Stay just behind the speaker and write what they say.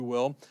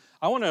will.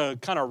 I want to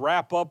kind of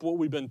wrap up what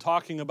we've been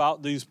talking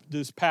about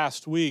this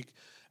past week.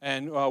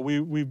 And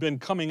we've been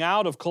coming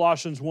out of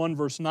Colossians 1,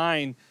 verse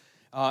 9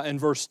 and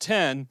verse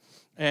 10.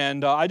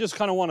 And I just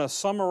kind of want to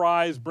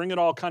summarize, bring it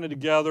all kind of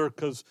together,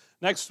 because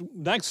next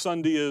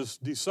Sunday is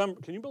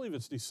December. Can you believe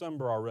it's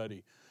December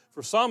already?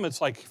 For some,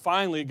 it's like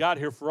finally it got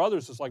here. For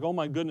others, it's like, oh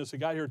my goodness, it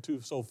got here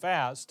so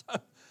fast.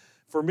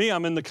 For me,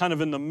 I'm in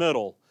the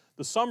middle.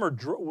 The summer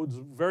was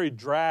very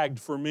dragged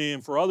for me,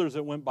 and for others,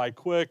 it went by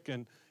quick.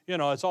 And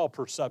it's all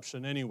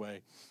perception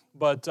anyway.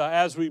 But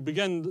as we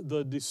begin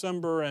the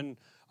December and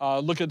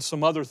look at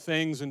some other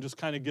things and just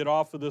kind of get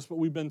off of this, but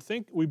we've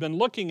been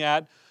looking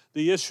at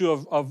the issue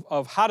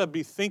of how to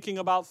be thinking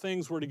about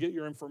things, where to get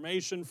your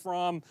information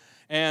from,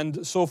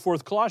 and so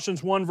forth.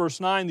 Colossians 1, verse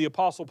 9, the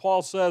Apostle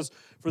Paul says,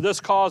 "For this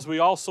cause we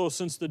also,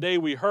 since the day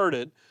we heard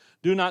it,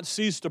 do not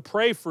cease to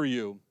pray for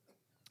you,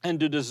 and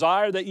to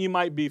desire that ye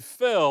might be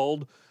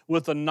filled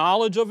with the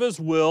knowledge of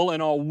His will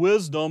and all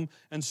wisdom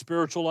and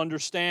spiritual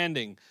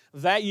understanding,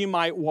 that ye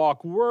might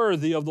walk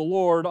worthy of the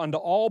Lord unto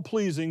all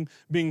pleasing,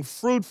 being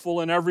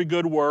fruitful in every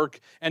good work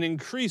and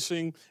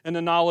increasing in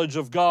the knowledge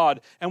of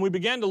God." And we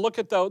began to look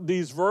at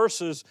these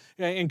verses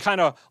and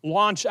kind of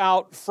launch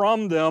out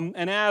from them.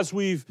 And as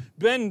we've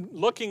been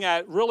looking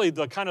at really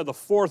the kind of the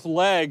fourth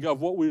leg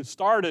of what we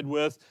started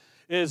with,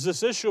 is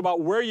this issue about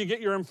where you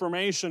get your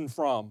information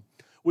from.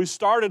 We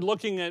started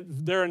looking at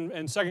there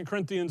in 2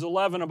 Corinthians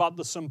 11 about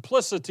the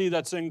simplicity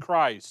that's in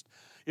Christ.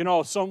 I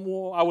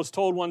was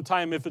told one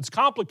time, if it's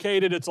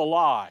complicated, it's a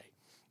lie.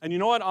 And you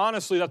know what?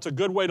 Honestly, that's a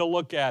good way to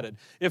look at it.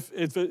 If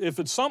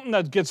it's something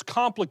that gets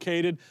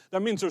complicated,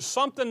 that means there's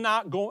something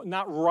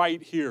not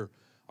right here.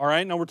 All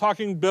right? Now, we're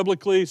talking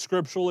biblically,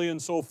 scripturally, and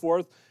so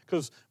forth,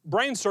 because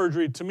brain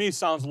surgery, to me,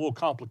 sounds a little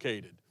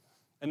complicated.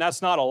 And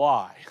that's not a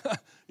lie,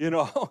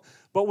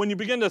 But when you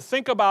begin to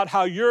think about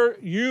how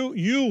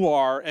you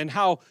are and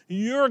how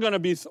you're going to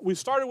be, we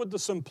started with the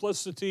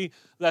simplicity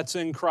that's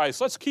in Christ.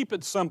 Let's keep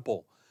it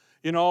simple.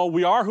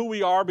 We are who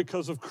we are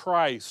because of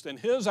Christ and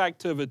His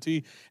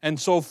activity and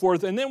so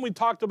forth. And then we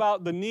talked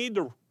about the need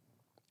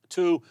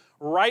to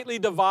rightly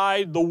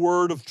divide the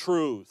word of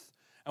truth.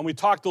 And we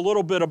talked a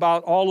little bit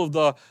about all of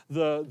the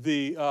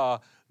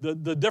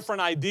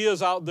different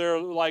ideas out there,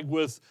 like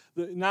with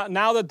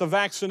now that the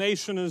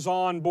vaccination is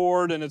on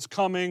board and it's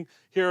coming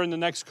here in the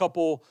next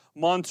couple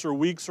months or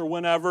weeks or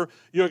whenever,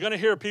 you're going to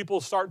hear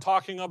people start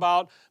talking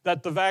about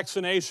that the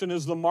vaccination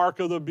is the mark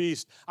of the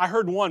beast. I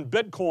heard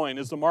Bitcoin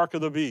is the mark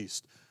of the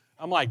beast.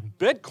 I'm like,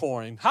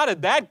 Bitcoin? How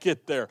did that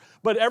get there?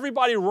 But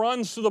everybody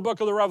runs to the book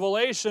of the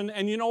Revelation,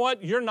 and you know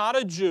what? You're not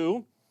a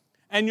Jew,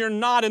 and you're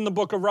not in the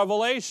book of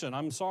Revelation.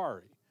 I'm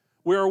sorry.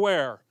 We're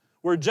where?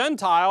 We're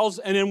Gentiles,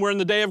 and then we're in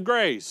the day of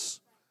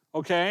grace,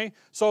 okay?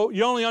 So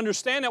you only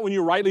understand that when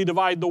you rightly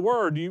divide the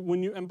word.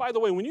 And by the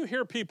way, when you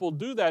hear people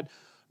do that,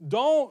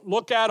 don't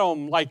look at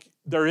them like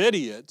they're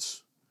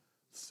idiots.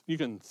 You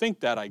can think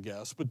that, I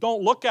guess, but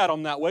don't look at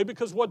them that way,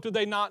 because what do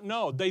they not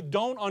know? They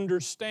don't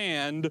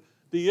understand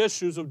the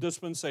issues of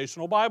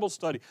dispensational Bible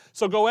study.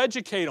 So go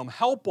educate them,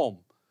 help them.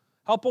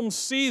 Help them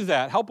see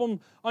that. Help them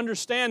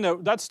understand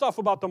that stuff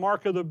about the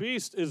mark of the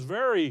beast is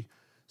very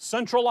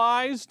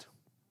centralized.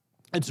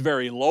 It's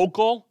very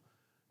local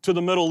to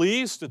the Middle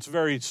East. It's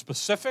very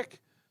specific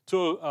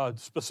to a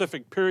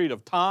specific period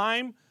of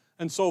time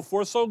and so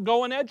forth. So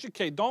go and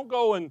educate. Don't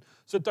go and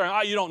sit there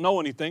and, you don't know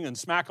anything, and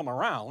smack them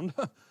around.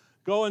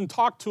 Go and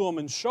talk to them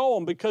and show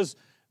them, because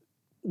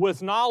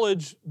with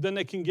knowledge, then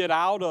they can get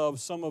out of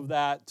some of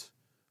that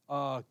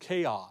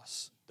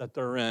chaos that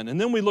they're in. And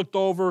then we looked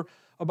over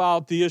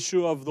about the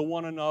issue of the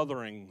one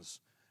anotherings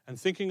and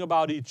thinking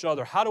about each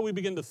other. How do we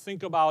begin to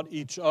think about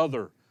each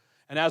other?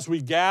 And as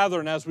we gather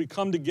and as we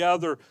come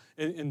together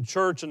in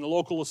church and the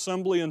local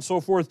assembly and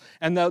so forth,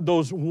 and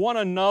those one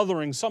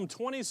anothering, some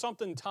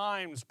 20-something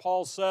times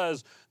Paul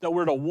says that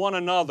we're to one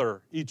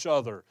another each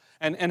other,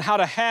 and how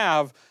to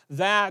have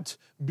that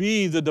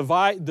be the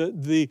divide,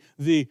 the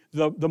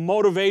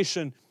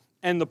motivation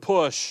and the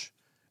push.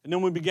 And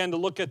then we began to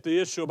look at the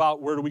issue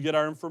about where do we get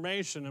our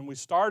information, and we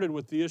started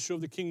with the issue of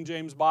the King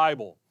James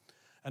Bible.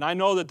 And I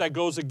know that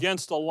goes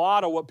against a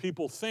lot of what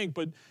people think,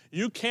 but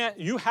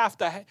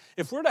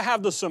if we're to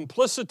have the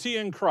simplicity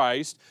in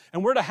Christ,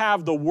 and we're to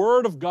have the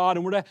Word of God,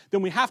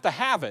 then we have to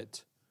have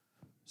it,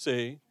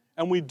 see?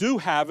 And we do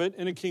have it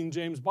in a King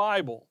James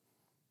Bible.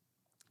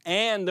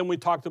 And then we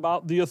talked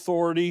about the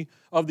authority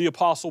of the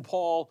Apostle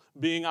Paul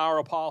being our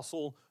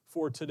apostle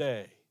for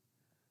today.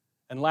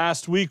 And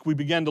last week we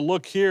began to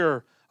look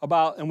here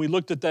and we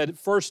looked at that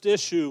first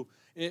issue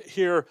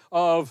here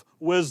of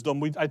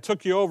wisdom. I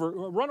took you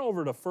run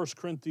over to 1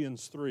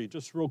 Corinthians 3,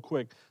 just real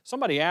quick.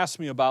 Somebody asked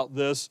me about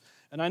this,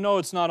 and I know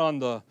it's not on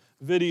the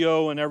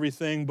video and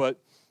everything,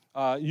 but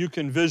you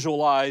can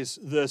visualize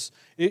this.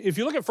 If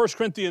you look at 1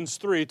 Corinthians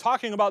 3,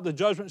 talking about the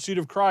judgment seat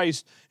of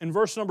Christ, in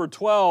verse number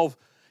 12,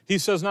 he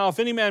says, "Now if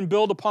any man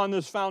build upon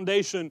this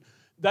foundation,"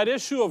 that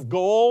issue of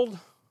gold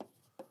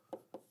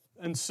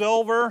and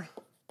silver,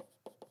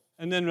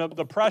 and then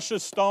the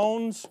precious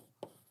stones,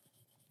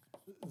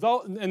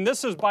 and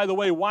this is, by the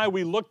way, why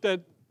we looked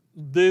at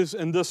this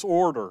in this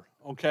order,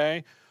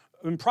 okay?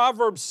 In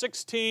Proverbs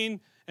 16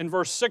 and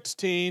verse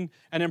 16,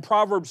 and in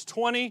Proverbs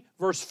 20,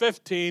 verse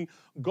 15,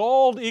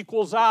 gold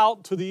equals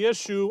out to the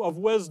issue of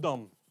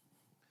wisdom.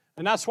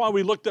 And that's why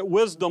we looked at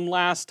wisdom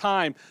last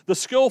time, the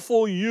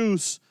skillful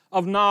use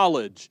of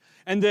knowledge.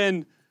 And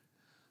then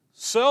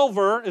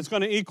silver is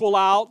going to equal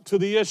out to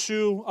the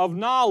issue of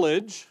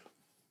knowledge,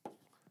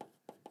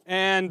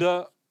 and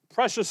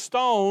precious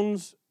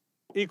stones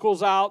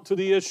equals out to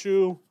the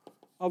issue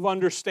of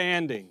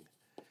understanding.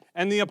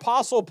 And the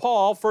Apostle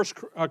Paul,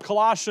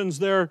 Colossians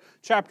there,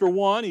 chapter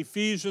 1,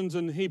 Ephesians,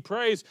 and he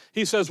prays,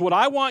 he says, what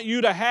I want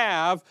you to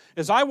have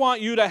is I want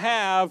you to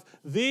have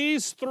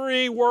these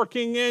three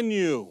working in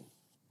you.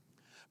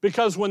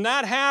 Because when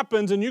that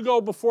happens and you go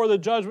before the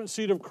judgment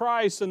seat of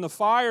Christ and the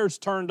fire's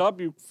turned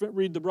up, you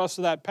read the rest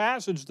of that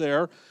passage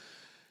there,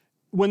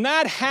 when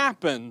that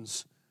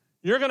happens,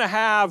 you're going to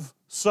have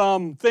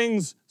some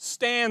things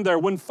stand there.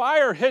 When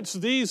fire hits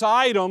these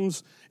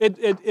items,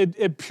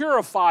 it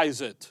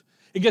purifies it.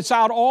 It gets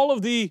out all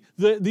of the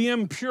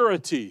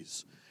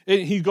impurities.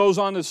 He goes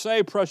on to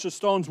say, precious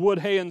stones, wood,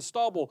 hay, and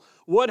stubble.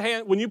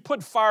 When you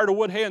put fire to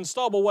wood, hay, and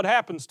stubble, what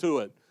happens to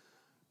it?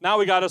 Now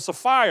we got us a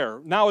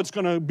fire. Now it's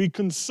going to be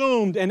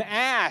consumed and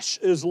ash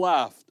is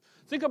left.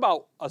 Think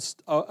about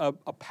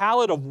a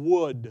pallet of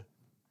wood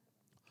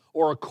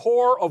or a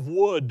core of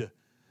wood.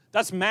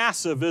 That's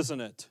massive,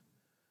 isn't it?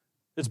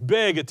 It's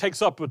big. It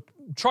takes up a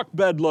truck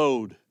bed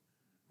load,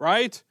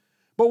 right?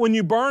 But when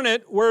you burn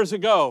it, where does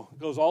it go? It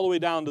goes all the way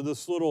down to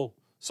this little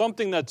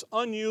something that's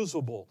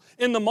unusable.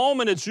 In the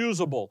moment, it's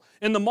usable.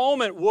 In the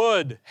moment,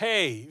 wood,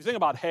 hay. You think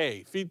about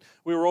hay.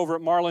 We were over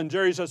at Marla and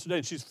Jerry's yesterday,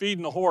 and she's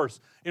feeding the horse.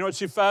 You know what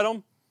she fed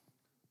them?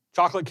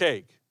 Chocolate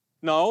cake.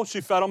 No,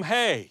 she fed them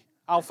hay.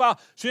 Alfalfa.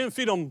 She didn't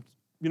feed them,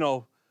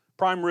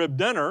 prime rib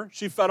dinner.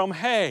 She fed them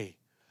hay.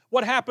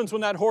 What happens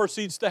when that horse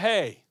eats the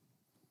hay?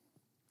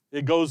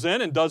 It goes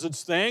in and does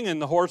its thing,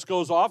 and the horse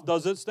goes off,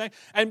 does its thing.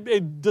 And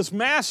this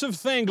massive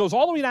thing goes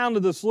all the way down to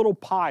this little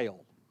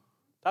pile.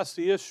 That's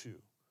the issue.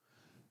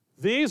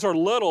 These are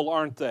little,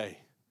 aren't they?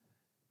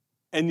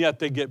 And yet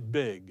they get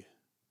big.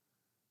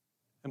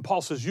 And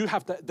Paul says,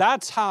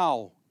 that's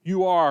how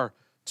you are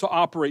to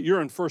operate.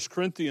 You're in 1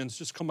 Corinthians,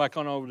 just come back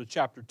on over to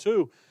chapter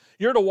 2.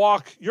 You're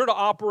to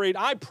operate.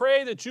 I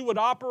pray that you would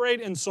operate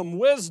in some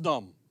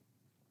wisdom,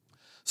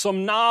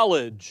 some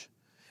knowledge,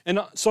 and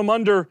some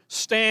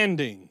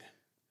understanding.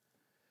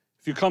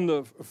 If you come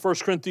to 1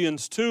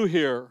 Corinthians 2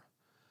 here,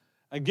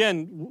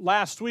 again,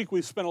 last week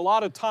we spent a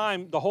lot of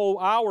time, the whole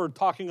hour,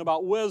 talking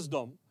about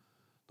wisdom.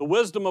 The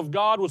wisdom of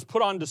God was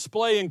put on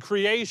display in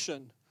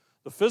creation,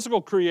 the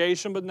physical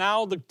creation, but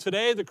now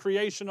today the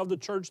creation of the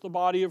church, the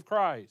body of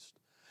Christ.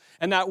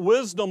 And that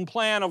wisdom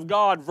plan of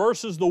God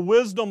versus the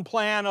wisdom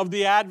plan of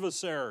the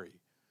adversary.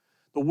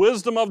 The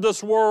wisdom of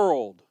this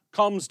world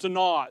comes to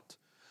naught.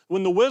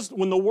 When the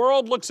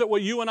world looks at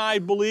what you and I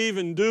believe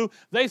and do,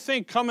 they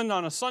think coming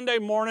on a Sunday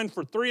morning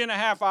for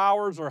 3.5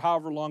 hours or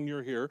however long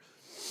you're here.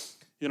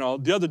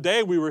 The other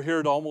day we were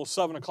here to almost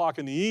 7 o'clock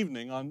in the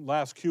evening on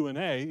last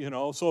Q&A,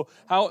 So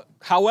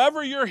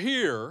however you're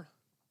here,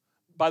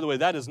 by the way,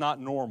 that is not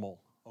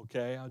normal,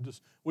 okay?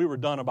 We were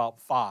done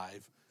about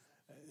 5,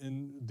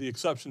 in the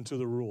exception to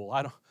the rule.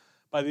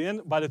 By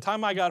the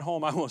time I got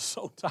home, I was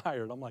so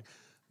tired. I'm like,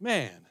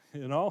 man,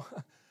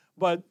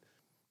 But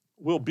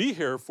we'll be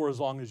here for as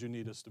long as you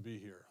need us to be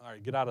here. All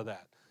right, get out of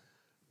that.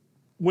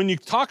 When you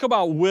talk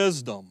about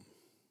wisdom,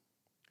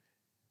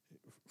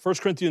 1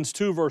 Corinthians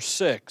 2, verse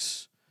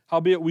 6,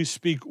 howbeit we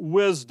speak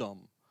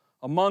wisdom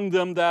among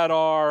them that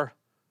are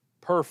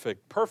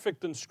perfect.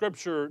 Perfect in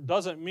Scripture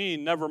doesn't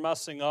mean never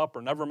messing up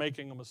or never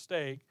making a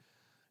mistake.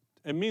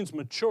 It means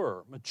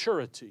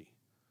maturity,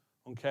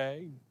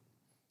 okay?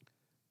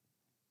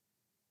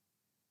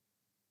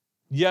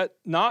 Yet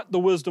not the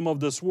wisdom of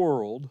this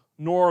world,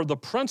 nor the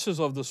princes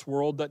of this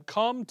world that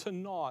come to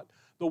naught.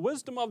 The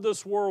wisdom of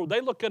this world, they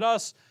look at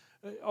us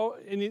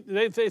and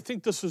they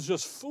think this is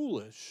just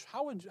foolish.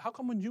 How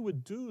come you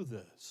would do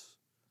this?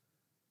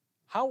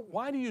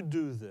 Why do you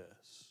do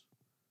this?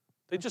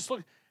 They just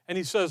look,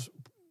 and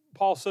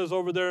Paul says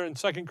over there in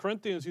 2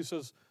 Corinthians, he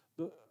says,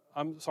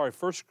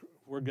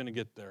 we're going to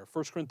get there.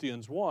 1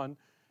 Corinthians 1,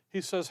 he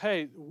says,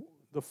 hey,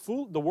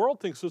 the world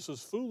thinks this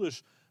is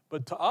foolish,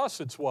 but to us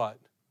it's what?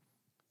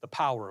 The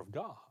power of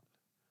God.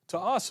 To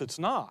us, it's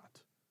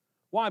not.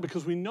 Why?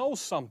 Because we know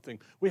something.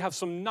 We have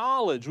some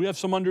knowledge. We have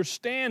some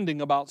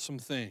understanding about some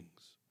things.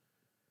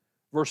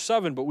 Verse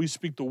 7, but we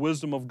speak the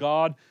wisdom of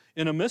God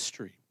in a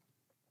mystery,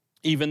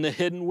 even the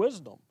hidden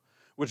wisdom,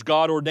 which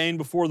God ordained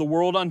before the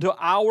world unto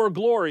our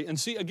glory. And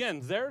see,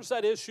 again, there's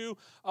that issue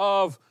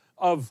of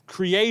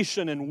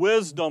creation and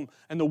wisdom,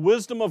 and the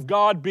wisdom of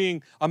God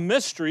being a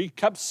mystery,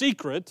 kept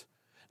secret.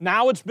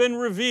 Now it's been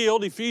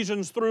revealed,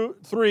 Ephesians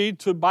 3,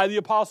 by the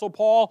Apostle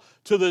Paul,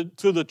 to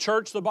the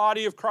church, the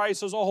body of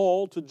Christ as a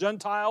whole, to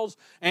Gentiles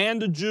and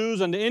to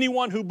Jews and to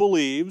anyone who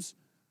believes,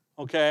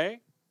 okay?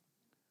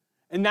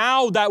 And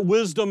now that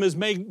wisdom is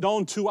made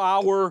known to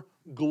our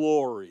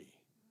glory.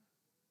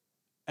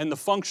 and the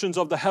functions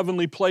of the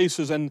heavenly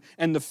places and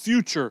the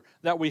future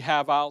that we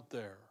have out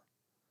there,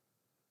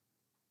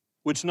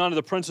 which none of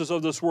the princes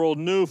of this world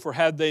knew, for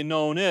had they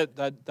known it,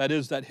 that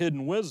is that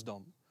hidden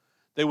wisdom,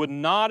 they would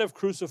not have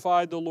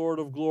crucified the Lord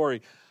of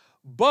glory.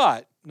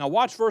 But, now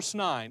watch verse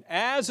 9,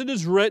 as it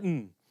is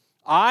written,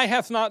 eye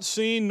hath not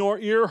seen nor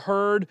ear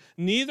heard,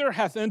 neither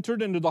hath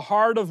entered into the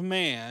heart of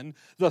man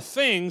the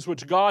things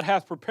which God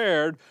hath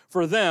prepared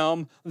for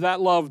them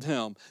that loved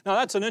him. Now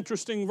that's an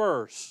interesting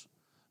verse.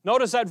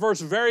 Notice that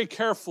verse very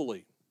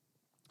carefully.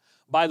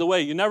 By the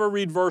way, you never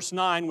read verse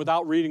 9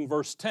 without reading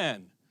verse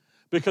 10.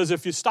 Because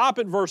if you stop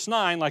at verse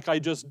 9, like I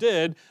just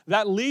did,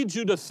 that leads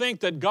you to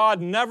think that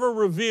God never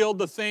revealed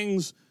the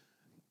things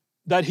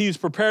that He's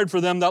prepared for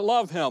them that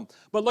love Him.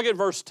 But look at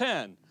verse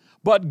 10.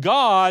 But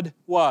God,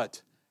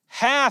 what?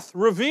 Hath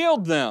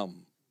revealed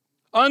them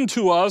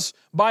unto us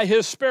by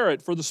His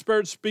Spirit. For the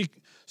Spirit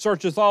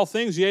searcheth all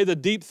things, yea, the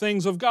deep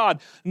things of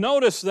God.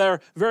 Notice there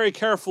very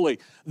carefully,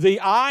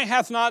 the eye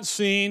hath not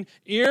seen,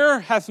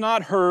 ear hath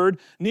not heard,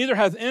 neither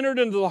hath entered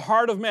into the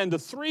heart of man. The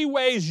three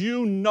ways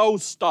you know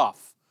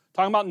stuff.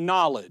 Talking about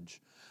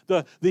knowledge.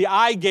 The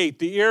eye gate,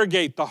 the ear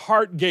gate, the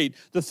heart gate.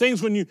 The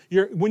things when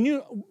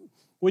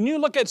you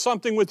look at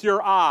something with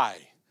your eye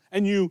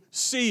and you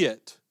see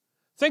it,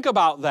 think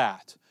about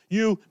that.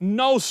 You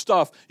know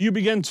stuff. You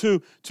begin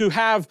to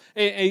have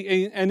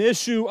an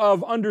issue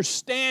of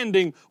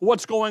understanding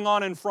what's going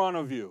on in front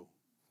of you.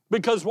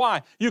 Because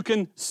why? You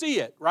can see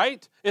it,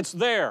 right? It's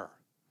there.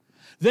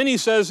 Then he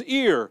says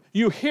ear.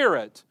 You hear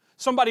it.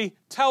 Somebody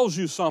tells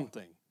you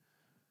something.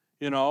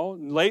 You know,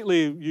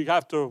 lately you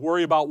have to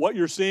worry about what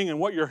you're seeing and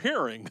what you're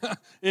hearing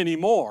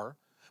anymore.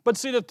 But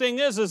see, the thing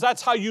is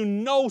that's how you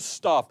know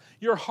stuff.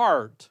 Your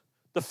heart,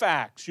 the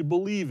facts, you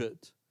believe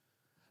it.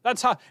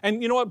 That's how,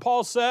 and you know what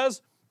Paul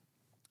says?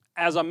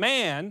 As a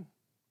man,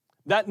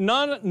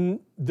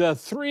 the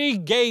three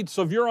gates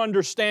of your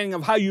understanding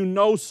of how you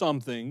know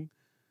something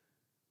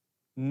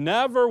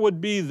never would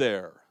be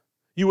there.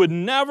 You would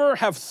never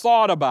have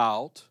thought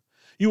about,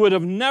 you would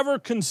have never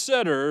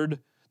considered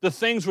the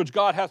things which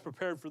God hath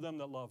prepared for them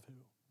that love Him.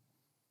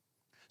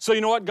 So you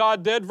know what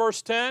God did,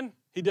 verse 10?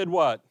 He did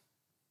what?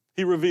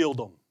 He revealed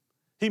them.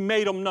 He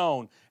made them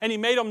known. And He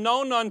made them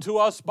known unto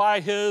us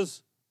by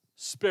His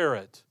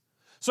Spirit.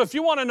 So if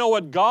you want to know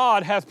what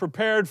God hath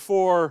prepared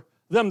for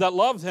them that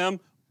love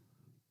Him,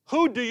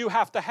 who do you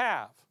have to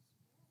have?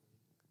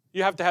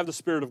 You have to have the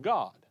Spirit of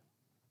God.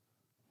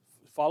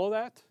 Follow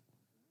that?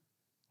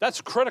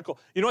 That's critical.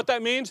 You know what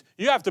that means?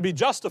 You have to be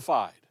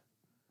justified.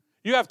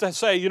 You have to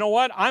say, you know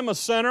what? I'm a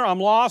sinner. I'm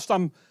lost.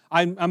 I'm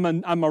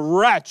a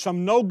wretch.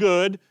 I'm no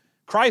good.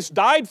 Christ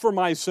died for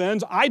my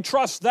sins. I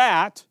trust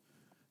that.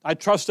 I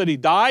trust that He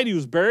died, He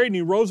was buried, and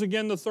He rose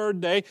again the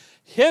third day.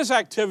 His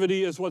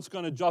activity is what's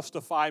going to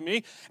justify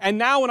me. And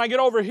now when I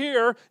get over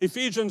here,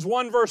 Ephesians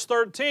 1 verse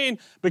 13,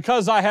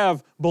 because I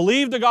have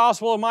believed the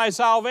gospel of my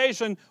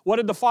salvation, what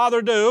did the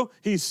Father do?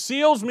 He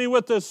seals me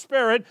with the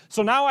Spirit.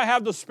 So now I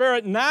have the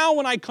Spirit. Now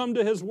when I come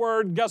to His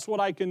Word, guess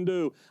what I can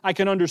do? I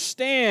can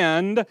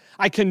understand,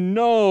 I can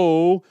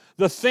know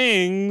the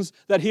things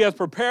that He has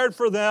prepared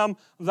for them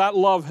that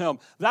love Him.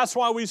 That's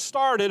why we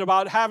started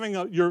about having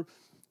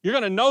You're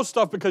going to know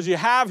stuff because you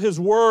have His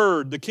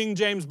Word, the King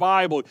James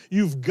Bible.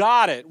 You've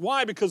got it.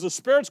 Why? Because the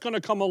Spirit's going to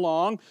come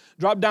along.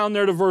 Drop down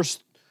there to verse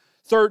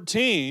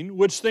 13,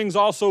 which things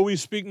also we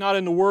speak not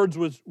in the words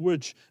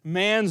which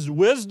man's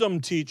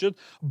wisdom teacheth,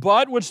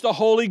 but which the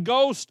Holy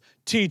Ghost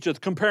teacheth,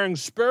 comparing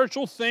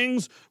spiritual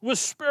things with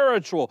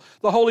spiritual.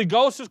 The Holy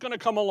Ghost is going to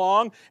come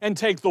along and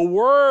take the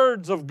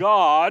words of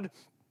God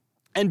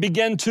and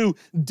begin to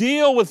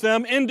deal with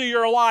them into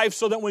your life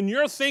so that when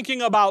you're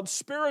thinking about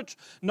spiritual,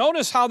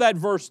 notice how that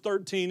verse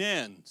 13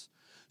 ends.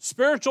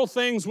 Spiritual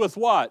things with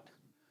what?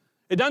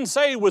 It doesn't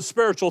say with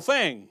spiritual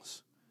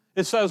things.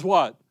 It says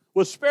what?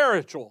 With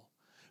spiritual.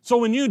 So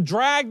when you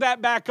drag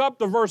that back up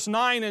to verse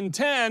 9 and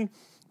 10,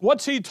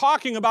 what's he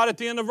talking about at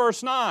the end of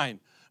verse 9?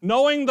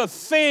 Knowing the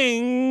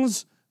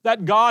things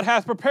that God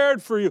hath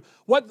prepared for you.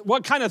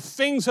 What kind of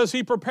things has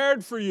He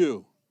prepared for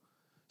you?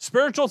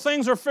 Spiritual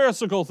things or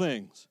physical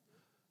things?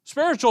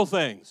 Spiritual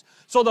things.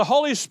 So the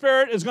Holy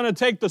Spirit is going to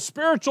take the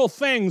spiritual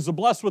things, the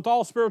blessed with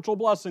all spiritual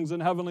blessings in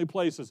heavenly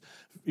places.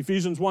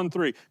 Ephesians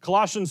 1:3,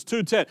 Colossians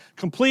 2:10,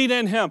 complete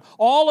in Him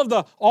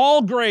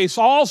all grace,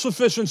 all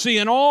sufficiency,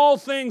 and all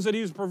things that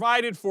He's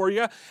provided for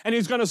you. And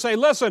He's going to say,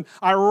 listen,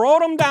 I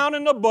wrote them down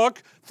in the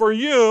book for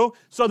you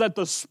so that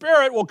the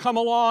Spirit will come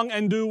along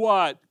and do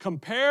what?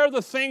 Compare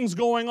the things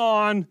going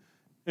on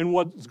and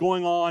what's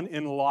going on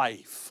in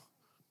life.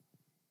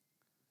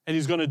 And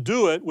He's going to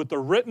do it with the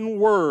written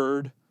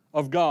Word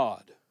of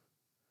God.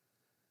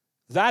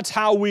 That's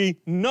how we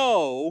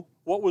know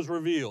what was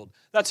revealed.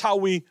 That's how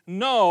we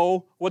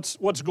know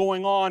what's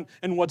going on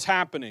and what's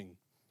happening.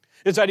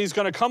 Is that He's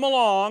going to come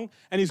along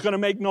and He's going to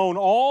make known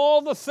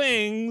all the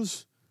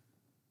things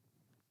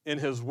in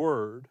His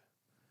Word.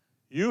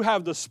 You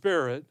have the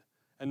Spirit,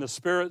 and the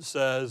Spirit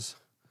says,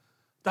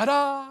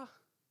 ta-da!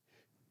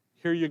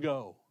 Here you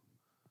go.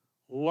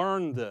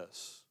 Learn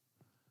this.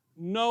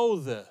 Know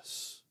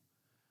this.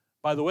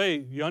 By the way,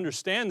 you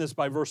understand this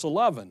by verse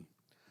 11.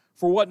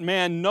 For what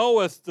man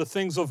knoweth the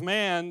things of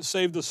man,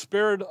 save the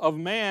spirit of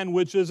man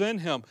which is in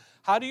him?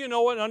 How do you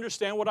know and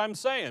understand what I'm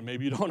saying?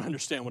 Maybe you don't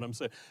understand what I'm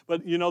saying,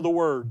 but you know the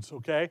words,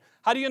 okay?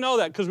 How do you know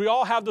that? Because we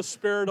all have the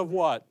spirit of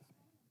what?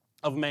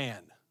 Of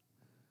man.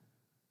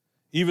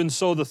 Even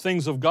so, the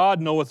things of God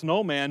knoweth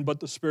no man, but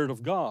the Spirit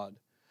of God.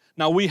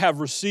 Now we have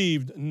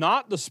received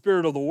not the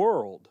spirit of the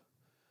world,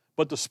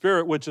 but the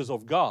Spirit which is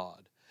of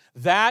God,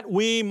 that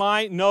we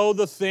might know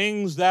the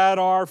things that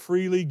are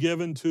freely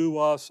given to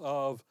us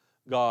of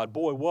God.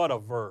 Boy, what a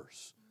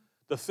verse.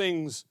 The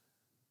things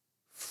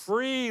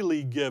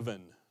freely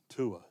given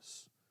to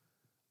us.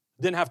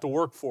 Didn't have to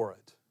work for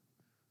it.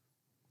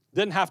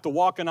 Didn't have to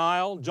walk an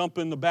aisle, jump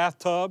in the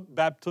bathtub,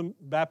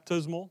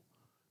 baptismal.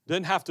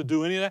 Didn't have to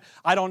do any of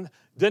that.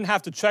 Didn't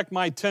have to check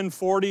my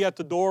 1040 at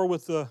the door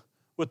with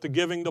the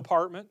giving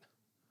department.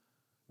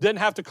 Didn't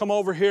have to come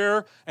over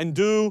here and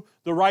do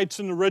the rites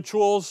and the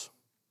rituals.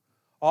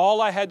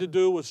 All I had to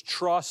do was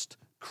trust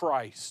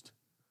Christ.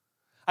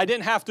 I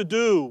didn't have to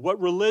do what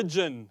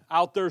religion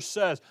out there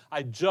says.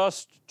 I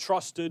just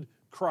trusted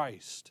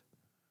Christ.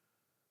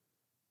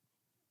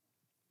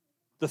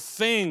 The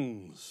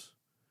things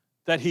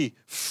that He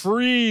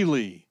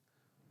freely,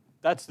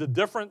 that's the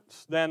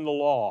difference than the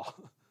law.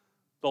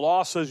 The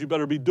law says you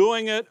better be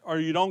doing it or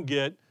you don't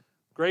get.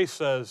 Grace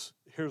says,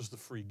 here's the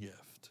free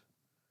gift.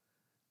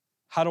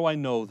 How do I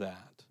know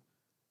that?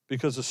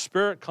 Because the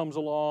Spirit comes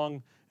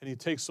along and He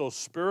takes those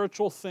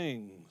spiritual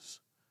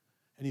things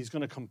and He's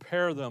going to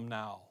compare them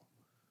now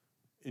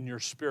in your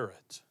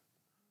spirit.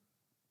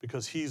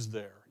 Because He's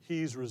there.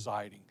 He's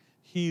residing.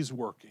 He's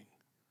working.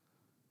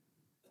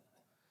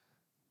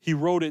 He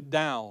wrote it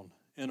down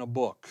in a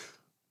book.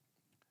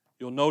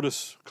 You'll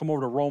notice, come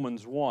over to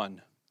Romans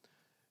 1.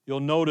 You'll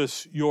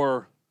notice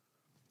your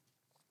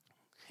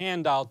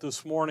handout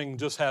this morning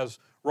just has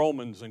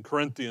Romans and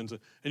Corinthians, and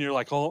you're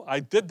like, oh, I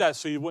did that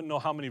so you wouldn't know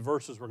how many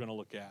verses we're going to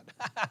look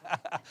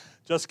at.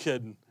 Just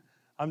kidding.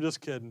 I'm just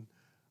kidding.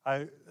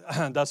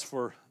 That's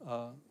for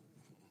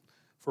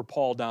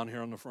Paul down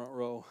here on the front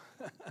row.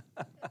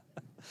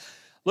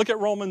 Look at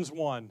Romans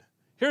 1.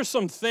 Here's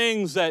some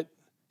things that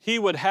he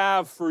would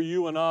have for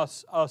you and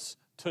us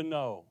to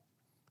know.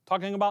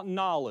 Talking about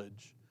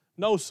knowledge.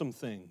 Know some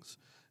things.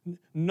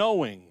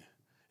 Knowing.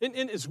 And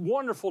it's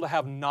wonderful to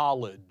have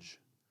knowledge.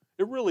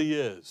 It really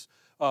is.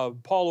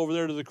 Paul over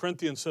there to the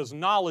Corinthians says,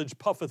 knowledge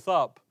puffeth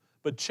up,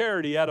 but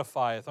charity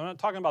edifieth. I'm not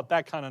talking about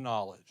that kind of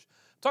knowledge.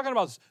 I'm talking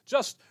about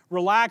just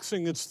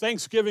relaxing. It's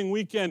Thanksgiving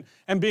weekend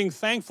and being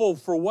thankful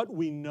for what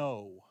we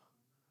know.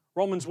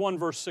 Romans 1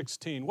 verse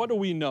 16. What do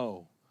we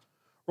know?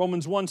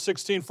 Romans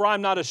 1:16, for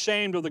I'm not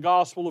ashamed of the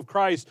gospel of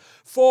Christ.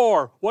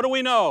 For, what do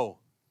we know?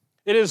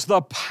 It is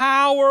the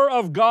power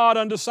of God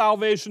unto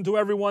salvation to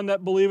everyone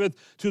that believeth,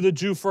 to the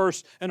Jew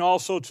first and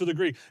also to the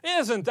Greek.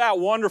 Isn't that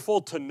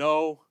wonderful to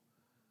know?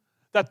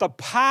 That the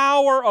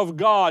power of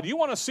God, you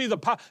want to see the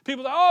power,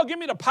 people say, oh, give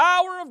me the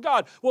power of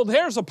God. Well,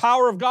 there's the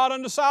power of God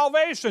unto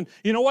salvation.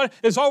 You know what?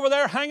 It's over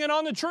there hanging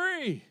on the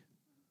tree.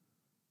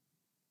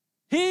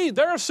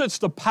 There sits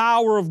the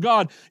power of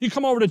God. You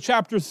come over to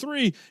chapter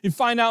 3, you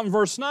find out in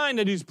verse 9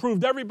 that He's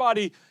proved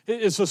everybody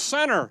is a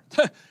sinner.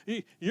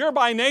 You're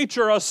by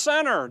nature a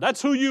sinner.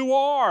 That's who you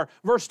are.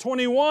 Verse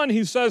 21,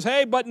 He says,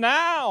 hey, but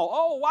now,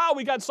 oh, wow,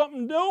 we got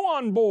something new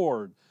on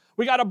board.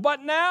 We got a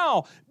but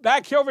now.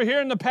 Back over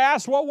here in the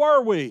past, what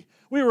were we?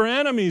 We were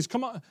enemies.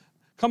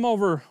 Come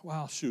over.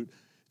 Wow, shoot.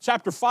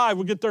 Chapter 5,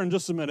 we'll get there in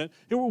just a minute.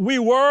 We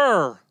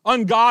were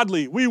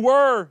ungodly. We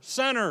were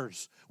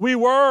sinners. We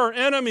were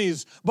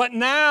enemies, but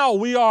now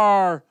we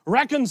are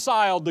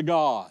reconciled to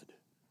God.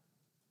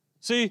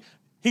 See,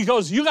 he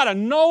goes, you got to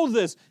know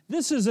this.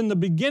 This is in the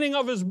beginning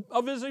of his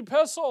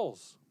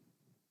epistles.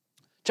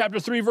 Chapter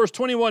 3, verse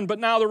 21, but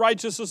now the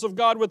righteousness of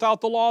God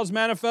without the law is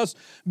manifest,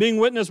 being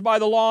witnessed by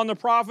the law and the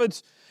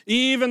prophets,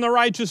 even the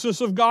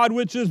righteousness of God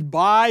which is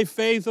by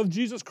faith of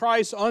Jesus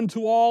Christ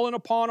unto all and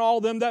upon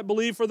all them that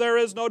believe, for there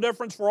is no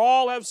difference, for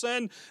all have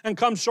sinned and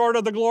come short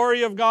of the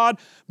glory of God,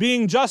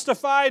 being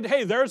justified,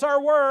 hey, there's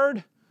our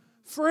word,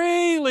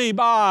 freely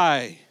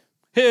by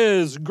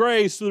His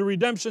grace through the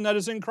redemption that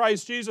is in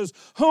Christ Jesus,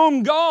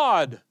 whom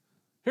God,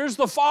 here's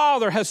the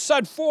Father, has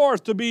set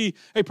forth to be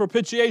a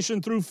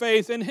propitiation through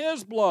faith in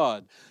His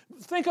blood.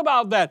 Think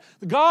about that.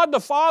 God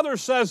the Father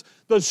says,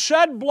 the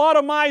shed blood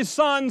of my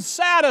Son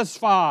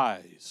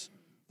satisfies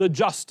the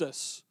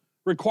justice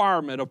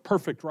requirement of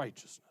perfect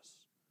righteousness.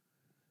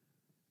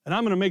 And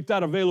I'm going to make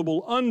that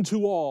available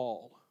unto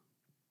all.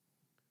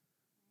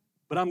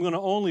 But I'm going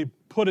to only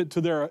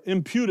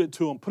impute it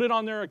to them, put it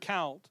on their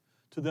account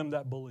to them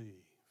that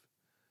believe.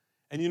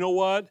 And you know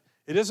what?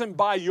 It isn't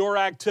by your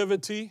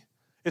activity.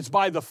 It's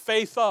by the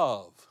faith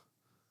of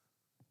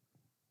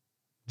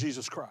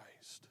Jesus Christ.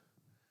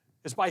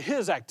 It's by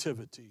His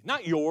activity,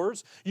 not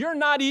yours. You're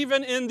not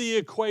even in the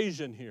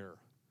equation here.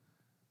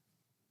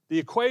 The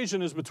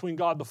equation is between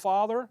God the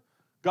Father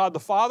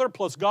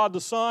plus God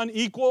the Son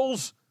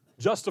equals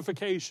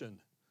justification.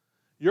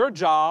 Your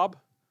job,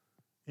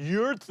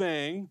 your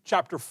thing,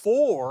 chapter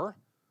 4,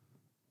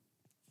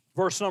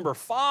 Verse number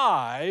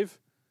 5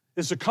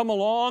 is to come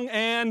along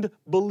and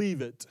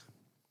believe it.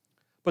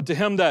 But to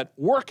him that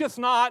worketh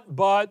not,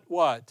 but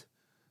what?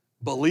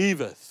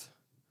 Believeth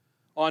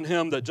on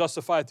him that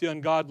justifieth the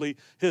ungodly,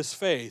 his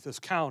faith is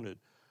counted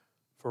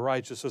for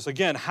righteousness.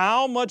 Again,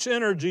 how much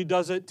energy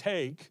does it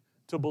take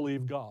to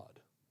believe God?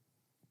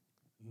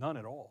 None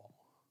at all.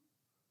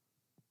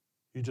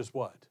 You just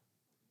what?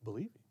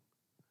 Believe Him.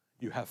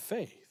 You have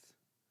faith.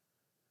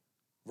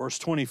 Verse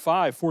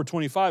 25,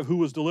 425, who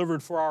was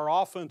delivered for our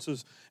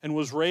offenses and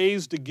was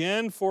raised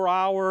again for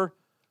our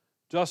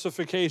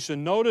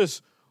justification.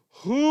 Notice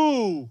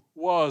who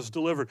was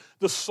delivered.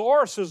 The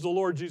source is the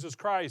Lord Jesus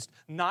Christ,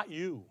 not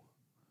you.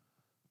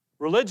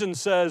 Religion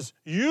says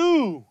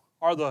you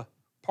are the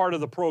part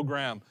of the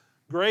program.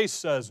 Grace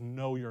says,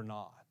 no, you're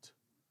not.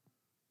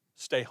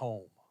 Stay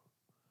home.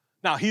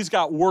 Now, He's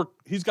got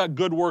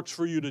good works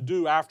for you to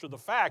do after the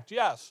fact,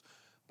 yes,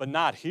 but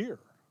not here.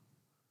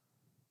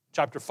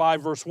 Chapter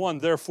 5, verse 1,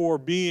 therefore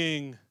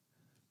being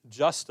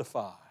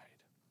justified.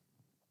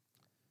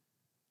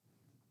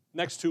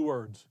 Next two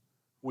words,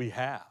 we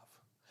have.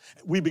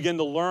 We begin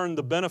to learn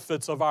the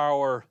benefits of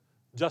our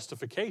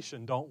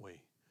justification, don't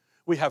we?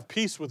 We have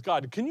peace with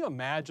God. Can you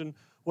imagine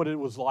what it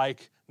was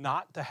like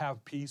not to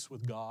have peace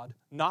with God?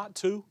 Not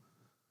to?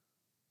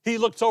 He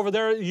looks over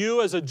there at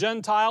you as a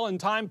Gentile in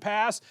time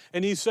past,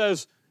 and He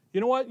says, you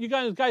know what, you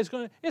guys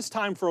it's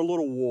time for a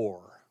little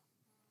war.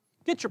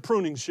 Get your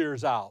pruning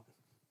shears out.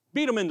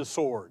 Beat them into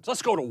swords.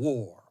 Let's go to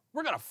war.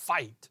 We're going to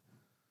fight.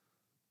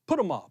 Put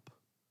them up.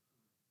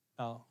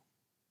 Now,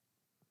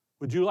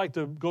 would you like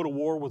to go to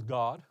war with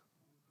God?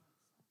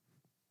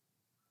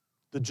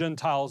 The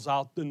Gentiles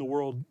out in the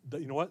world,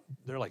 you know what?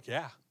 They're like,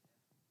 yeah,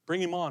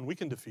 bring him on. We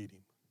can defeat him.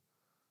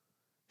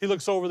 He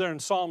looks over there in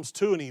Psalms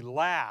 2 and he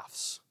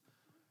laughs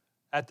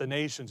at the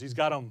nations. He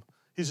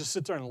just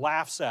sits there and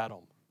laughs at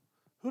them.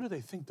 Who do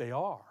they think they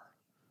are?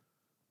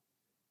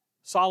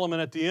 Solomon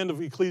at the end of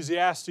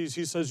Ecclesiastes,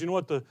 he says, you know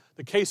what the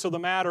case of the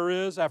matter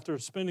is, after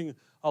spending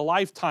a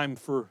lifetime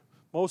for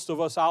most of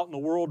us out in the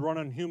world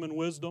running human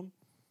wisdom,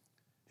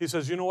 he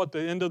says, you know what the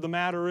end of the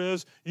matter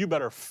is? You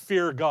better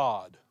fear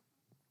God.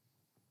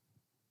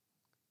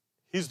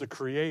 He's the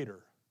Creator.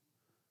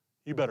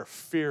 You better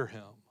fear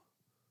Him.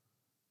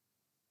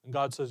 And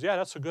God says, yeah,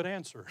 that's a good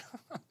answer.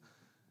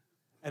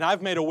 And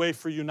I've made a way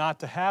for you not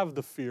to have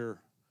the fear.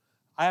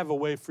 I have a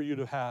way for you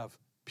to have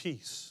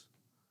peace.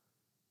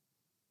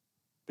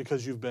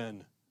 Because you've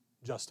been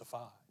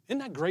justified. Isn't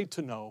that great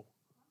to know?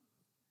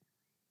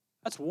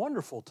 That's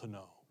wonderful to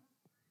know.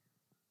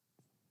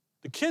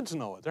 The kids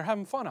know it. They're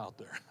having fun out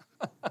there.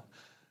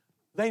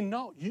 They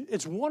know.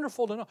 It's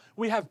wonderful to know.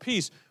 We have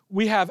peace.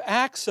 We have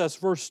access,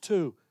 verse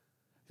 2.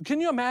 Can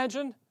you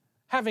imagine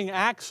having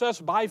access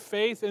by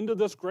faith into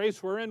this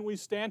grace wherein we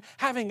stand?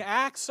 Having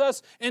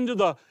access into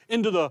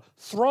the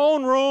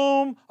throne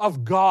room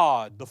of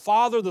God, the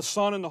Father, the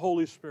Son, and the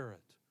Holy Spirit.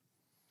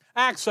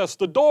 Access,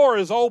 the door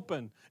is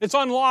open. It's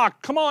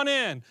unlocked. Come on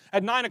in.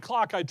 At 9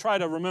 o'clock, I try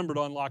to remember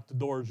to unlock the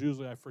doors.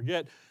 Usually I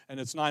forget, and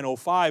it's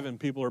 9:05 and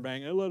people are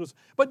banging.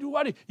 But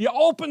you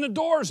open the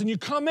doors and you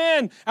come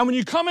in, and when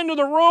you come into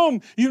the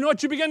room, you know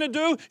what you begin to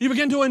do? You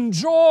begin to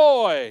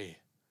enjoy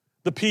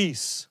the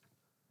peace.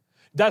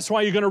 That's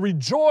why you're going to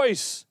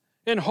rejoice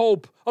in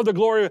hope of the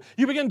glory.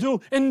 You begin to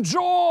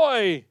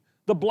enjoy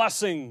the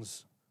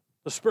blessings,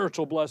 the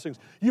spiritual blessings.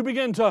 You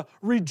begin to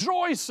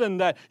rejoice in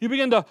that. You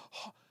begin to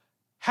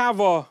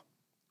have a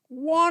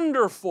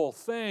wonderful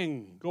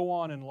thing go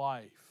on in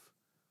life.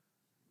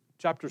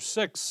 Chapter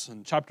 6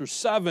 and chapter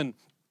 7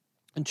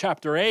 and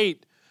chapter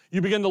 8, you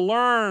begin to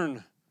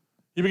learn.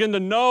 You begin to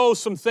know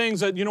some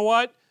things that, you know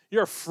what?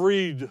 You're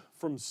freed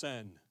from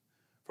sin,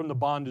 from the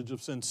bondage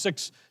of sin.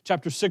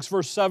 Chapter 6,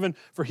 verse 7,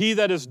 for he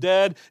that is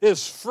dead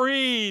is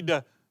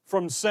freed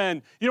from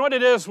sin. You know what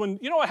it is? You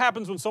know what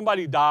happens when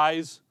somebody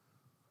dies?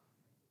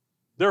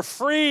 They're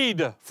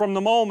freed from the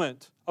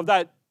moment of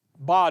that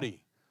body.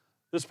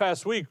 This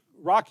past week,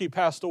 Rocky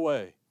passed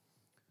away.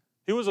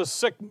 He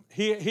was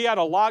he had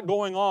a lot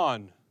going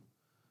on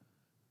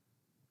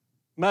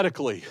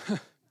medically,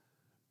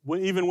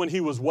 even when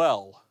he was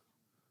well.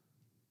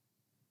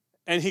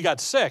 And he got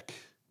sick.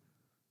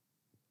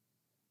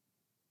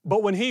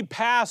 But when he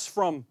passed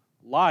from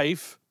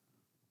life,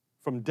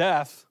 from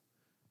death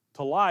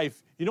to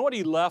life, you know what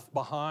he left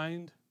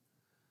behind?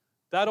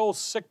 That old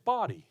sick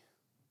body.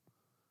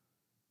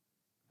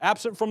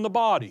 Absent from the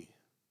body.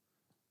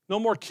 No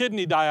more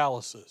kidney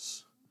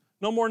dialysis.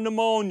 No more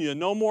pneumonia.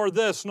 No more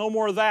this. No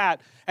more that.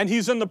 And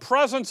he's in the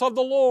presence of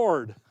the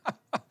Lord.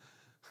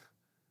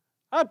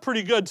 That's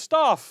pretty good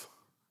stuff.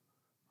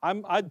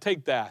 I'd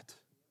take that.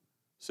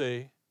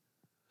 See?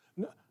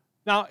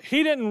 Now,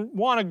 he didn't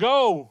want to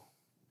go.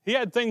 He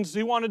had things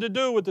he wanted to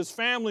do with his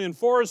family and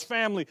for his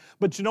family.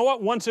 But you know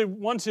what? Once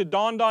it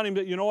dawned on him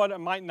that, you know what, it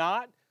might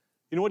not.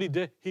 You know what he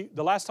did?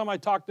 The last time I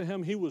talked to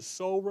him, he was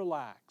so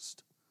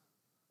relaxed.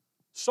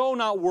 So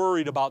not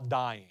worried about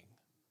dying.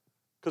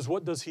 Because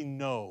what does he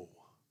know?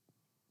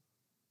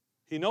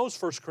 He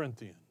knows 1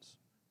 Corinthians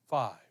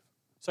 5,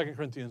 2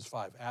 Corinthians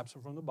 5,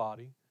 absent from the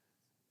body,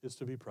 is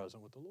to be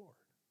present with the Lord.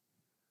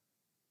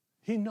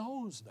 He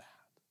knows that.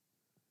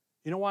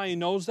 You know why he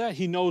knows that?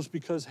 He knows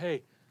because,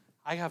 hey,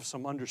 I have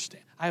some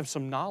understanding. I have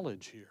some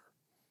knowledge here.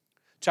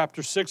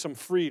 Chapter 6, I'm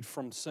freed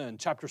from sin.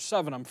 Chapter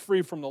 7, I'm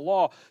free from the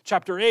law.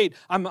 Chapter 8,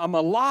 I'm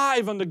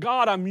alive unto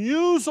God. I'm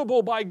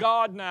usable by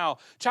God now.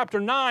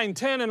 Chapter 9,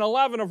 10, and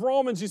 11 of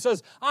Romans, he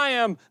says, I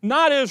am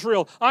not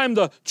Israel. I am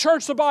the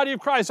church, the body of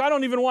Christ. I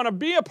don't even want to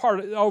be a part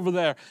of over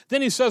there.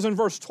 Then he says in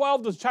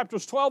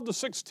chapters 12 to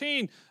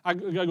 16, I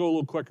got to go a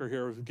little quicker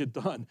here to get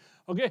done.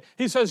 Okay,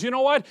 he says, you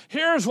know what?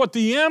 Here's what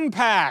the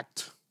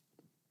impact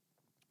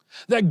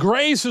that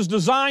grace is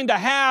designed to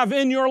have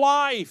in your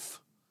life.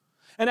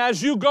 And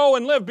as you go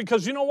and live,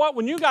 because you know what?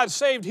 When you got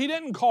saved, he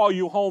didn't call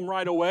you home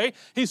right away.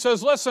 He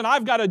says, listen,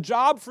 I've got a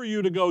job for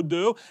you to go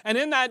do. And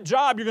in that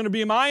job, you're going to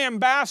be my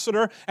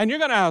ambassador. And you're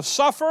going to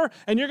suffer.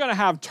 And you're going to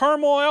have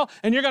turmoil.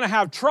 And you're going to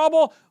have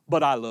trouble.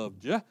 But I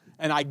loved you.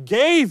 And I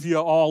gave you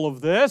all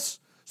of this.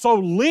 So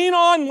lean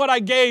on what I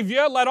gave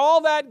you. Let all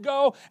that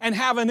go. And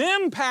have an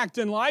impact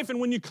in life. And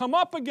when you come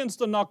up against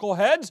the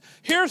knuckleheads,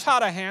 here's how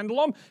to handle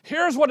them.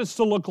 Here's what it's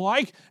to look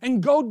like.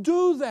 And go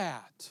do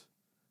that.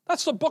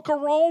 That's the book of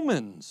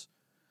Romans.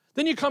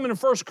 Then you come into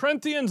 1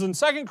 Corinthians and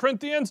 2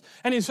 Corinthians,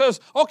 and he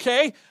says,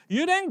 okay,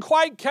 you didn't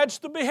quite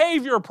catch the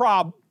behavior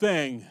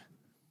thing.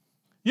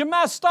 You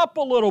messed up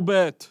a little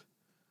bit.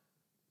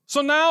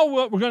 So now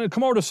we're going to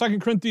come over to 2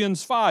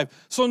 Corinthians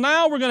 5. So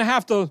now we're going to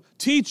have to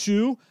teach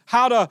you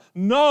how to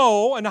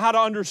know and how to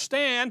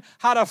understand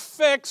how to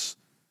fix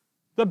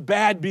the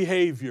bad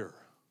behavior.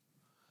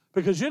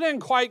 Because you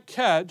didn't quite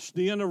catch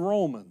the end of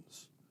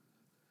Romans.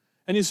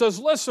 And he says,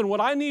 listen, what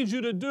I need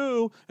you to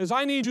do is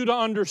I need you to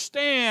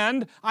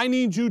understand, I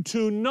need you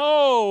to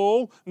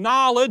know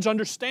knowledge,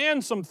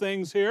 understand some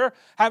things here,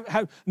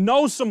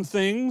 know some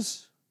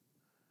things.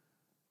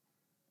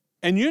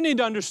 And you need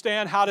to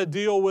understand how to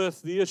deal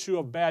with the issue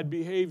of bad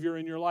behavior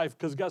in your life,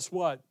 because guess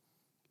what?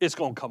 It's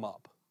going to come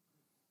up.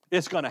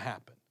 It's going to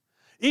happen.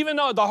 Even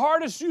though the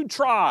hardest you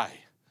try,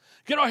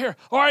 get over here,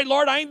 all right,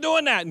 Lord, I ain't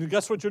doing that. And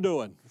guess what you're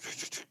doing?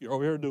 You're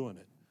over here doing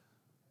it.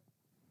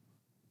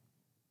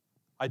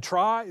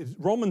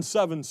 Romans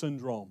 7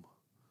 syndrome.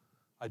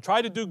 I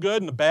try to do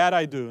good and the bad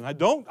I do. And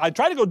I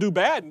try to go do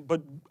bad,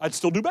 but I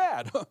still do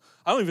bad.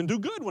 I don't even do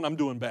good when I'm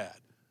doing bad.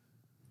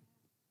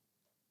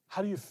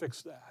 How do you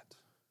fix that?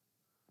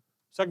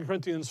 2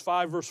 Corinthians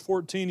 5 verse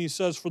 14, he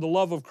says, for the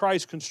love of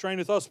Christ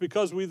constraineth us,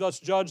 because we thus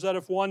judge that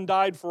if one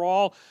died for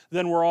all,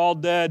 then we're all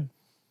dead.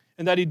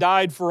 And that he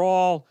died for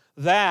all,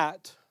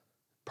 that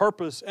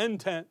purpose,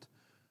 intent,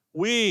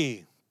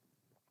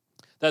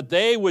 that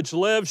they which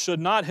live should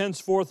not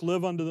henceforth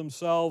live unto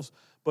themselves,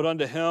 but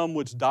unto him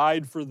which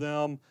died for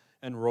them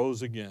and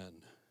rose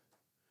again.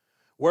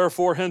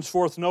 Wherefore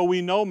henceforth know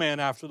we no man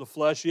after the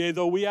flesh, yea,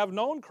 though we have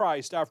known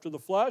Christ after the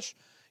flesh,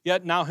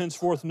 yet now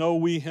henceforth know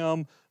we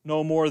him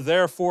no more.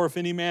 Therefore, if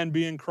any man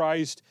be in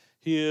Christ,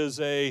 he is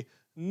a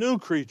new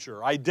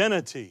creature,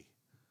 identity.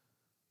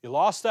 You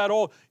lost that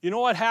old. You know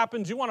what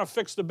happens? You want to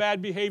fix the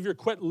bad behavior,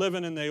 quit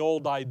living in the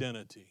old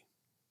identity.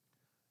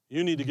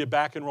 You need to get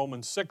back in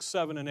Romans 6,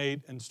 7, and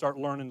 8 and start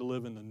learning to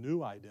live in the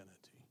new identity.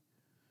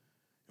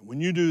 And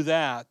when you do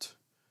that,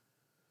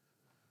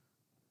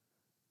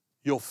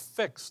 you'll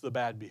fix the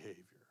bad behavior.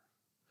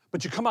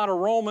 But you come out of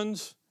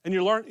Romans and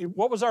you learn,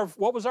 what was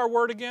our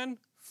word again?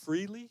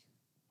 Freely.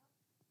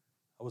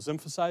 I was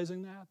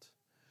emphasizing that.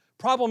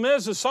 Problem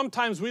is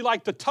sometimes we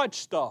like to touch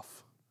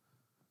stuff.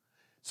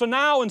 So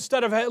now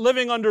instead of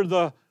living under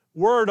the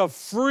word of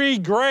free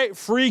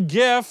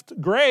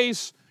gift,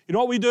 grace, you know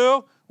what we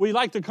do? We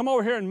like to come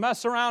over here and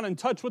mess around and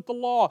touch with the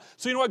law.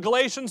 So you know what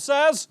Galatians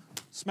says?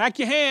 Smack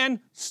your hand,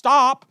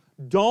 stop,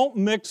 don't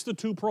mix the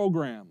two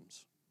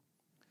programs.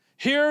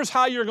 Here's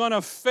how you're going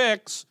to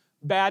fix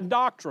bad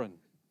doctrine.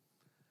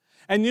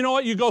 And you know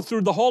what? You go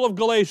through the whole of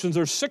Galatians.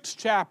 There's 6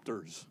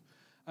 chapters.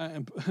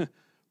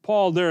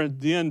 Paul there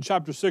at the end,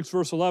 chapter 6,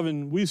 verse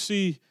 11,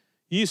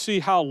 ye see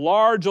how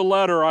large a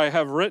letter I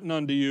have written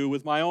unto you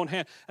with my own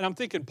hand. And I'm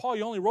thinking, Paul,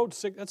 you only wrote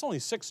 6, that's only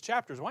 6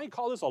 chapters. Why do you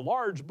call this a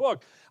large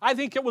book? I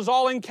think it was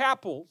all in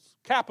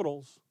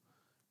capitals.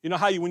 You know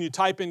how when you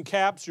type in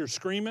caps, you're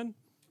screaming?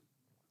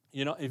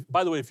 You know,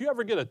 by the way, if you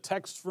ever get a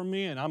text from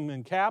me and I'm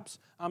in caps,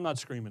 I'm not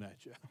screaming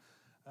at you.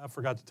 I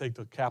forgot to take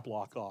the cap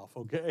lock off,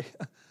 okay?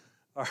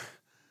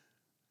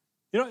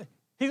 You know,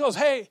 he goes,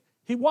 hey,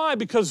 why?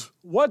 Because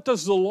what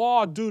does the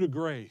law do to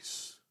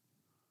grace?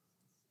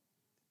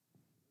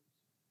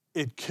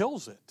 It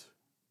kills it.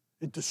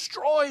 It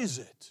destroys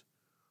it.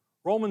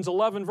 Romans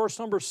 11, verse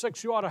number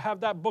 6, you ought to have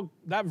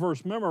that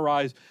verse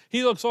memorized.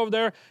 He looks over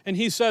there and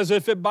he says,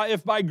 if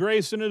by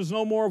grace, then it is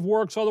no more of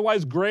works,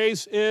 otherwise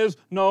grace is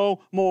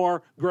no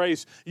more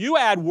grace. You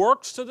add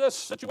works to this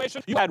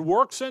situation, you add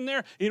works in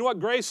there, you know what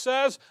grace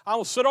says?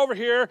 I'll sit over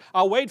here,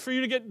 I'll wait for you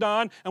to get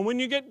done, and when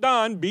you get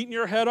done, beating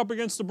your head up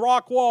against the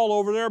rock wall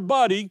over there,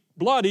 bloody,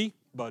 blah,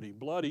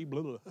 blah,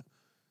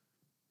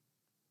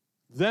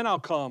 then I'll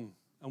come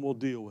and we'll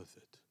deal with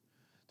it.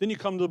 Then you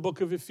come to the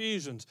book of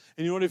Ephesians.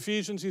 And you know what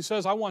Ephesians, he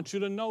says, I want you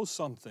to know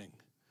something.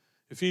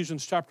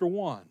 Ephesians chapter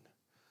 1.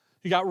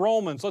 You got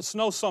Romans. Let's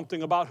know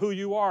something about who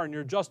you are and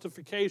your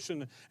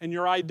justification and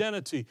your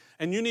identity.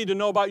 And you need to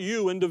know about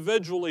you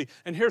individually.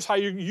 And here's how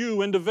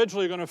you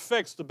individually are going to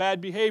fix the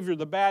bad behavior,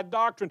 the bad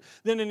doctrine.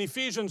 Then in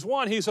Ephesians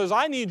 1, he says,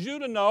 I need you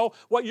to know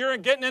what you're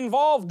getting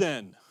involved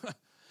in.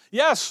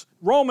 Yes,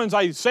 Romans,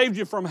 I saved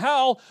you from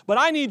hell, but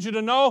I need you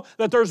to know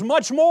that there's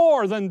much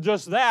more than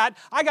just that.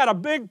 I got a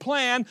big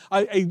plan,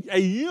 a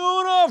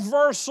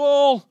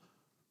universal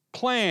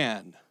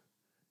plan.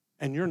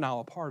 And you're now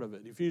a part of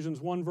it.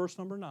 Ephesians 1, verse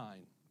number 9.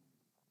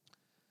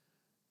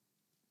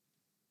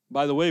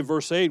 By the way,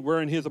 verse 8,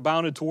 wherein he hath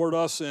abounded toward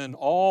us in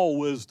all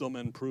wisdom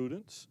and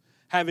prudence,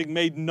 having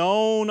made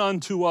known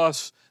unto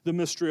us the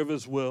mystery of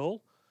his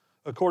will,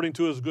 according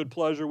to his good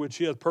pleasure which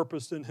he hath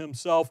purposed in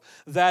himself,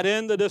 that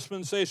in the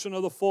dispensation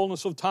of the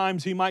fullness of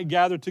times he might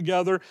gather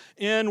together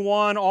in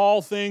one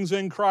all things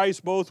in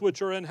Christ, both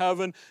which are in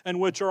heaven and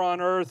which are on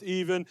earth,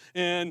 even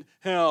in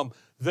him.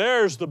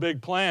 There's the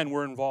big plan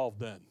we're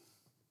involved in.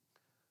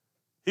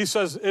 He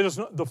says,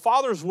 the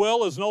Father's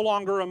will is no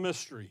longer a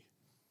mystery.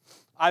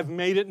 I've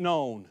made it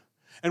known.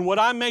 And what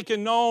I'm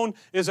making known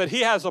is that he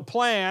has a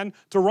plan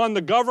to run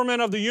the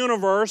government of the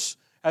universe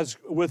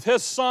with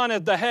his Son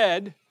at the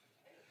head,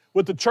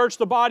 with the church,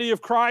 the body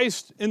of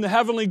Christ, in the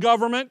heavenly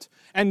government,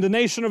 and the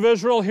nation of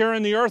Israel here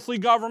in the earthly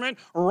government,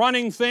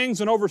 running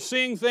things and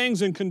overseeing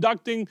things and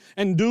conducting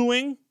and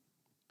doing.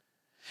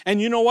 And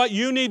you know what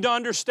you need to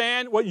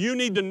understand, what you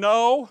need to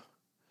know,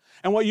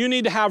 and what you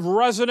need to have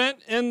resident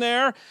in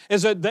there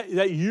is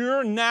that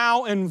you're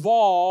now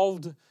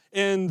involved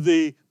in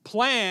the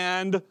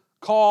plan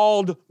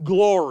called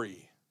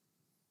glory.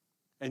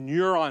 And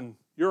you're on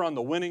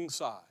the winning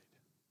side.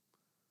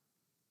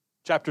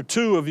 Chapter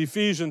 2 of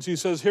Ephesians, he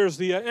says, here's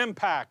the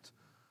impact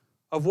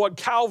of what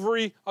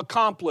Calvary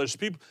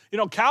accomplished.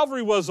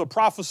 Calvary was a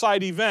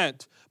prophesied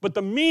event, but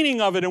the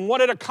meaning of it and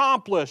what it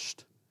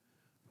accomplished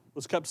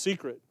was kept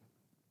secret.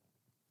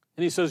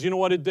 And he says, you know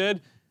what it did?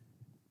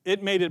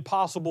 It made it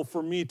possible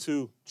for me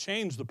to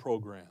change the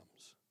programs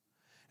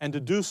and to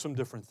do some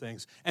different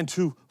things and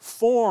to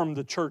form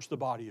the church, the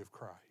body of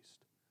Christ.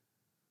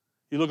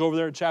 You look over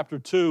there at chapter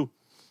 2,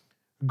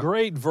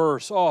 great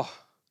verse,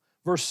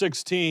 verse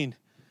 16,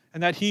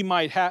 and that he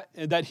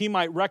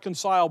might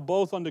reconcile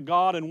both unto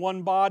God in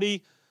one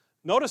body.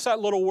 Notice that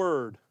little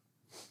word.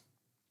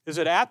 Is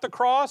it at the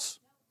cross?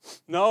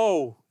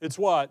 No, it's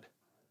what?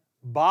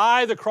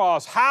 By the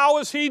cross. How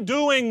is he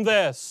doing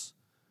this?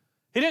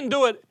 He didn't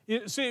do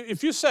it. See,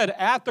 if you said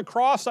at the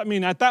cross, I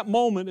mean at that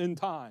moment in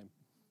time.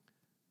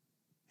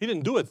 He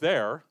didn't do it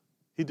there.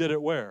 He did it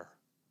where?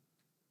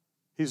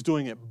 He's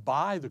doing it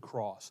by the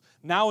cross.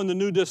 Now in the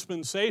new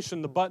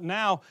dispensation, but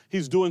now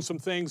he's doing some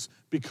things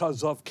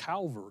because of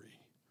Calvary.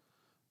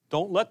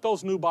 Don't let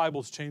those new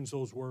Bibles change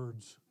those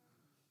words.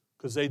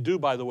 Because they do,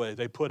 by the way.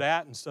 They put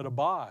at instead of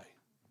by.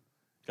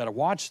 You've got to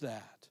watch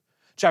that.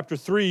 Chapter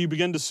 3, you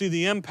begin to see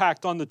the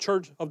impact on the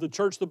church,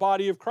 the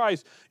body of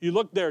Christ. You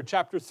look there,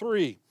 chapter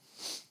 3,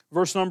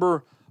 verse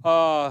number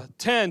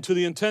 10, to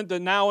the intent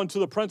that now unto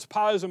the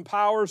principalities and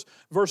powers.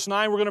 Verse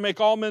 9, we're going to make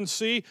all men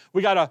see.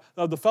 We got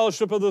the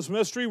fellowship of this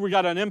mystery. We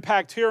got an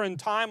impact here in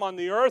time on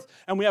the earth,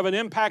 and we have an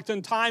impact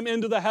in time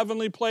into the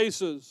heavenly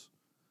places.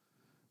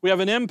 We have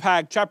an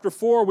impact. Chapter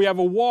 4, we have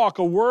a walk,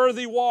 a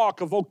worthy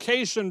walk, a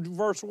vocation,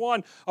 verse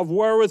 1, of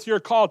wherewith you're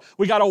called.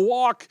 We got a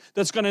walk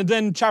that's going to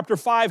then, chapter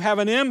 5, have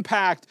an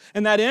impact,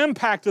 and that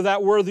impact of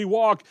that worthy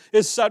walk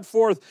is set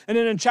forth. And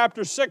then in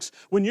chapter 6,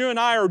 when you and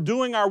I are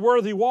doing our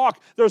worthy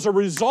walk, there's a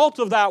result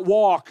of that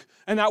walk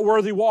and that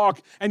worthy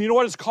walk. And you know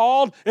what it's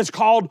called? It's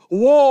called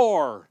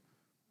war.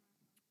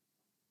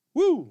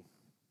 Woo!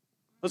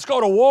 Let's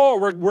go to war.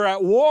 We're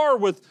at war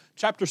with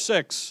chapter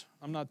 6.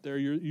 I'm not there.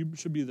 You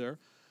should be there.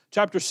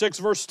 Chapter 6,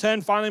 verse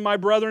 10, finally, my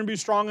brethren, be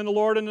strong in the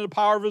Lord and in the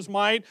power of his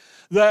might,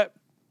 that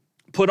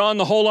put on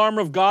the whole armor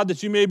of God,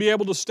 that you may be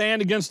able to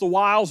stand against the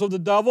wiles of the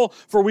devil.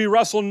 For we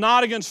wrestle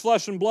not against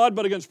flesh and blood,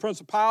 but against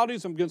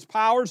principalities, and against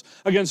powers,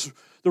 against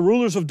the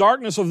rulers of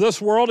darkness of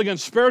this world,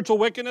 against spiritual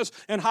wickedness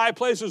in high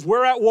places.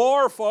 We're at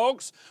war,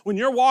 folks. When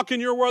you're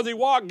walking your worthy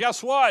walk,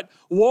 guess what?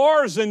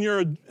 War's in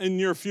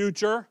your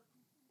future.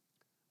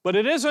 But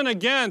it isn't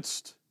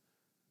against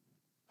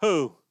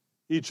who?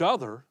 Each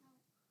other.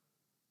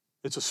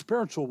 It's a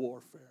spiritual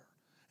warfare.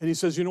 And he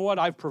says, you know what?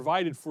 I've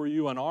provided for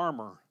you an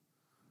armor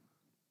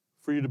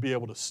for you to be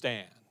able to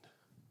stand.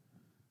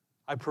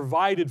 I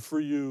provided for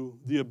you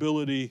the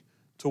ability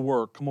to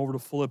work. Come over to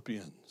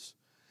Philippians.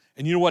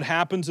 And you know what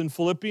happens in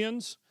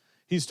Philippians?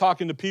 He's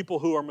talking to people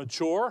who are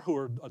mature, who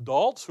are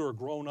adults, who are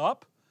grown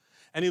up.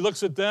 And he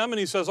looks at them and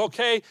he says,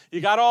 okay, you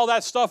got all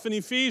that stuff in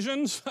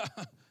Ephesians?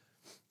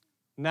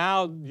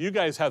 Now you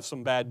guys have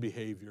some bad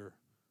behavior.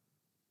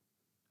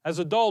 As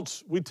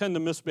adults, we tend to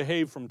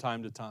misbehave from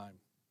time to time.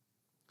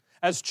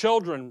 As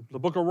children, the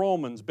book of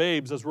Romans,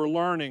 babes, as we're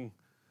learning,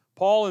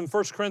 Paul in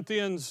 1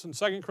 Corinthians and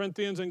 2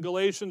 Corinthians and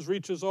Galatians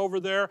reaches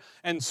over there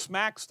and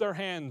smacks their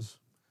hands.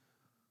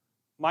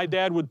 My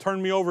dad would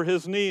turn me over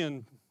his knee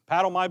and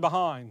paddle my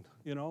behind,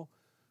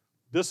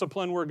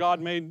 Discipline where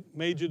God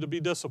made you to be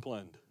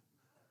disciplined.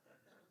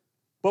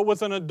 But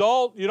with an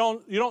adult, you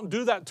don't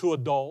do that to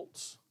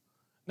adults.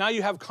 Now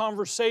you have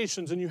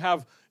conversations and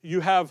you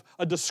have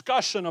a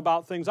discussion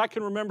about things. I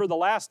can remember the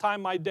last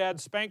time my dad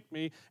spanked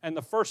me and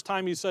the first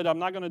time he said, I'm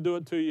not going to do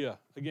it to you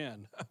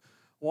again.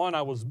 One,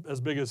 I was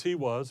as big as he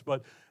was,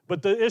 but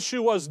the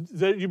issue was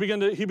that he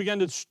began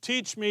to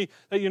teach me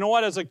that, you know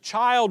what, as a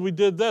child we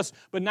did this,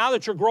 but now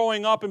that you're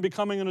growing up and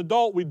becoming an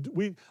adult,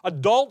 we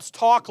adults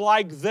talk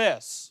like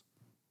this.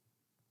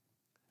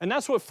 And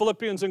that's what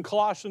Philippians and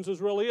Colossians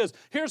really is.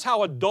 Here's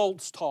how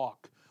adults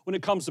talk when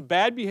it comes to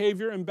bad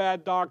behavior and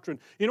bad doctrine.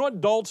 You know what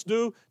adults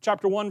do?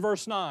 Chapter 1,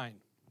 verse 9.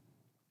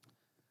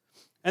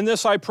 And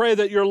this I pray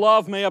that your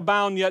love may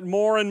abound yet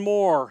more and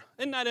more.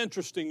 Isn't that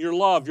interesting? Your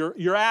love,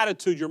 your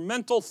attitude, your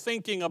mental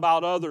thinking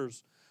about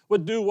others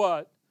would do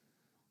what?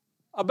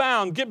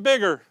 Abound, get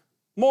bigger,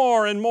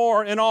 more and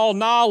more in all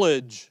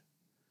knowledge.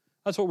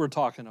 That's what we're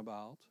talking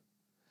about.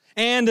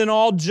 And in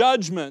all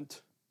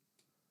judgment,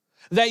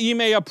 that ye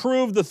may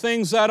approve the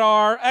things that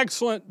are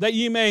excellent, that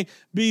ye may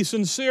be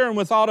sincere and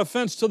without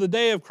offense to the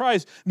day of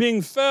Christ,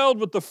 being filled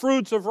with the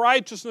fruits of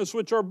righteousness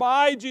which are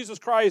by Jesus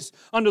Christ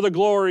unto the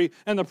glory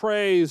and the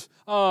praise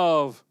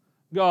of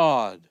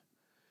God.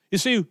 You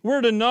see,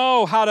 we're to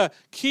know how to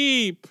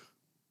keep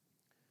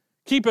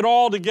it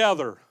all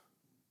together.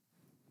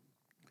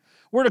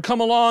 We're to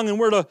come along and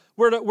we're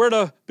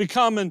to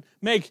become and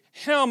make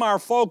Him our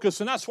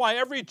focus. And that's why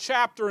every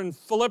chapter in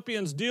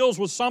Philippians deals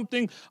with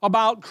something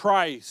about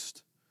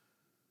Christ.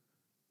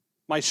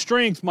 My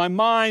strength, my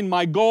mind,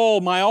 my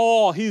goal, my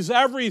all. He's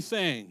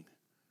everything.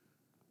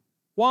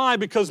 Why?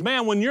 Because,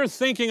 man, when you're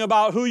thinking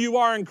about who you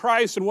are in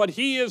Christ and what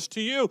He is to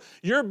you,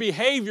 your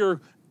behavior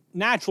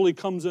naturally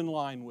comes in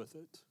line with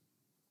it.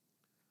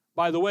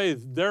 By the way,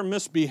 their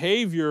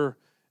misbehavior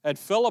at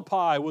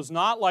Philippi was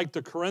not like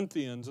the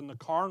Corinthians and the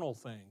carnal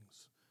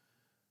things.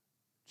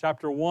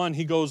 Chapter 1,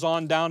 he goes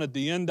on down at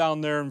the end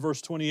down there in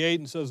verse 28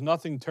 and says,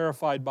 nothing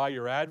terrified by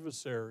your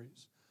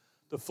adversaries.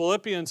 The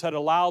Philippians had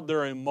allowed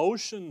their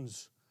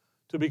emotions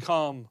to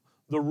become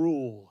the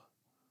rule.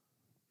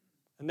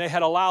 And they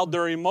had allowed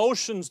their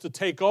emotions to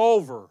take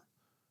over.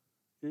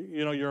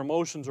 You know, your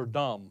emotions are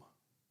dumb.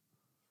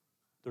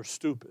 They're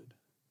stupid.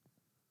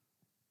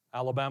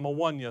 Alabama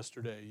won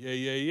yesterday. Yay,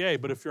 yay, yay.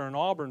 But if you're an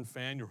Auburn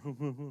fan, you're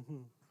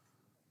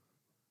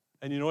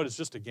and you know what? It's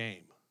just a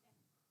game.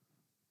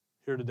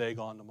 Here today,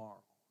 gone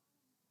tomorrow.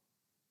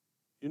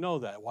 You know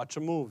that. Watch a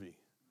movie.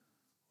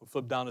 We'll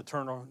flip down to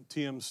Turner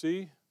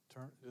TMC,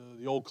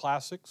 the old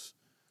classics.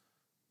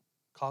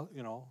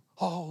 You know,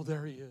 oh,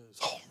 there he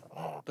is.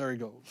 Oh, there he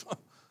goes.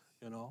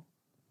 You know,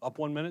 up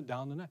 1 minute,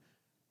 down the next.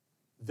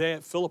 They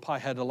at Philippi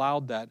had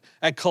allowed that.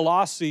 In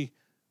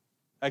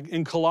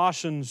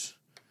Colossians,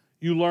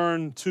 you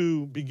learn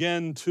to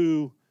begin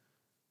to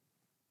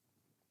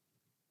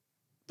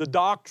the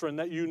doctrine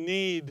that you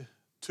need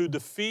to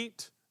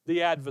defeat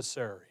the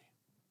adversary.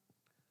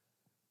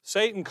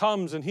 Satan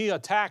comes and he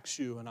attacks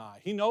you and I.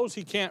 He knows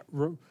he can't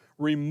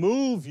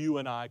remove you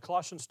and I.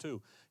 Colossians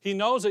 2. He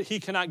knows that he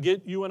cannot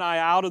get you and I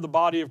out of the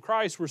body of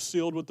Christ. We're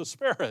sealed with the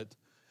Spirit.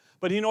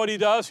 But you know what he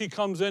does? He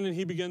comes in and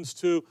he begins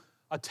to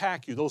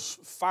attack you. Those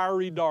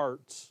fiery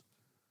darts.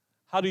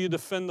 How do you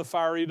defend the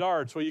fiery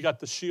darts? Well, you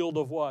got the shield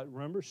of what?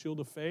 Remember, shield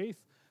of faith?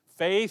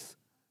 Faith,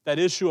 that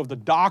issue of the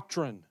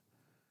doctrine.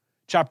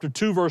 Chapter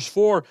 2, verse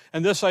 4,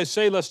 and this I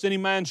say, lest any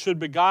man should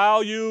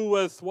beguile you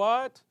with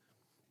what?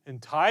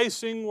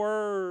 Enticing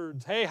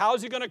words. Hey,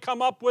 how's he going to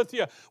come up with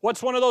you?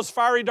 What's one of those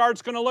fiery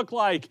darts going to look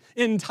like?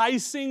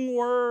 Enticing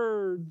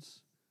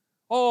words.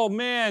 Oh,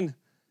 man.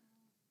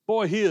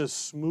 Boy, he is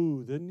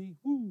smooth, isn't he?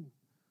 Woo.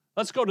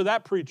 Let's go to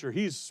that preacher.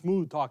 He's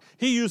smooth talk.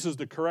 He uses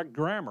the correct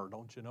grammar,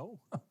 don't you know?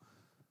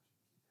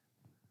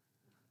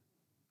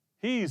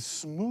 He's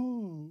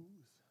smooth.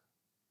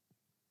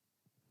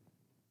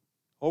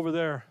 Over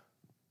there,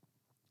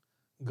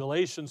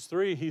 Galatians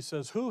 3, he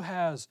says, who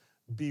has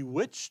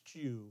bewitched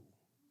you?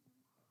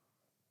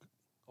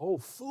 Oh,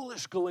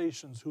 foolish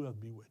Galatians, who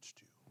have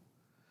bewitched you?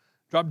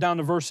 Drop down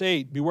to verse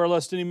 8. Beware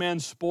lest any man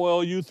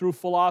spoil you through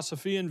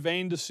philosophy and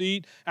vain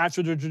deceit,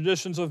 after the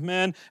traditions of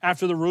men,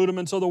 after the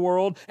rudiments of the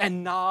world,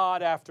 and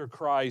not after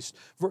Christ.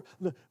 We're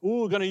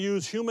going to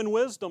use human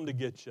wisdom to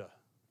get you.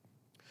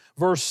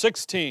 Verse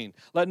 16,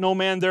 let no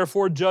man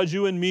therefore judge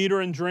you in meat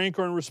or in drink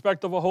or in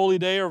respect of a holy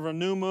day or of a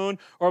new moon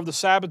or of the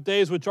Sabbath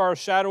days, which are a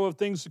shadow of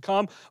things to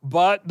come,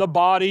 but the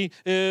body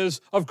is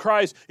of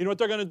Christ. You know what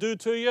they're going to do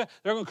to you?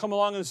 They're going to come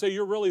along and say,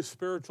 you're really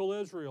spiritual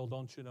Israel,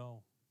 don't you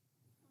know?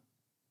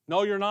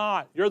 No, you're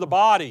not. You're the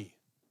body.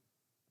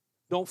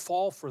 Don't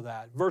fall for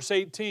that. Verse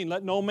 18,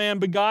 let no man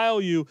beguile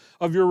you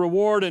of your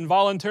reward in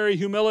voluntary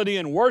humility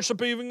and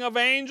worshiping of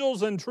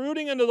angels,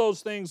 intruding into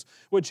those things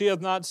which he hath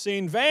not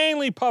seen,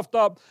 vainly puffed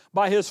up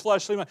by his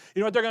fleshly mind.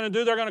 You know what they're going to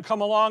do? They're going to come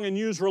along and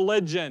use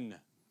religion.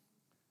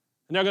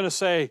 And they're going to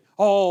say,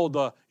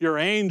 oh, your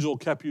angel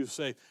kept you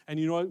safe. And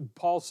you know what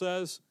Paul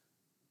says?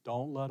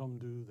 Don't let them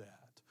do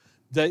that.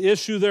 The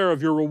issue there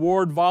of your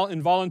reward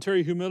in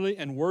voluntary humility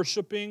and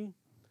worshiping,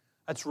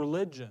 that's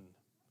religion.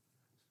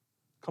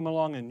 coming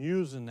along and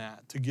using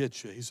that to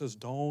get you. He says,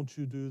 don't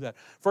you do that.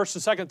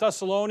 1st and 2nd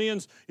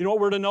Thessalonians, you know what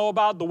we're to know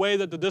about? The way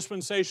that the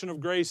dispensation of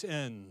grace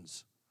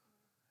ends.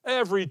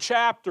 Every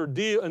chapter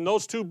in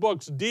those two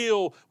books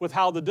deal with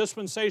how the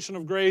dispensation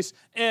of grace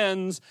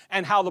ends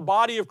and how the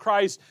body of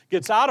Christ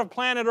gets out of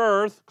planet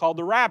Earth, called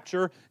the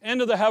rapture,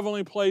 into the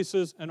heavenly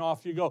places, and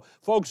off you go.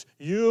 Folks,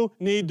 you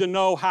need to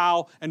know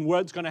how and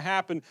what's going to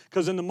happen,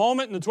 because in the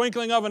moment, in the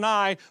twinkling of an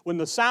eye, when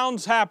the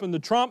sounds happen, the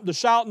trump, the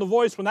shout, and the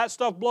voice, when that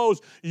stuff blows,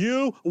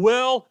 you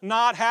will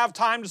not have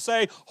time to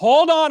say,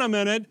 hold on a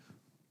minute,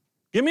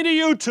 give me the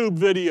YouTube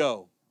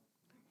video.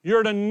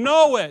 You're to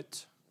know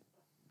it.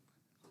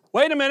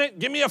 Wait a minute,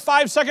 give me a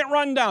 5-second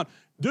rundown.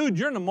 Dude,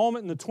 you're in the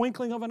moment, in the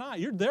twinkling of an eye.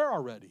 You're there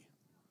already.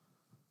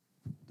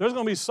 There's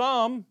going to be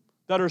some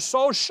that are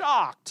so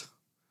shocked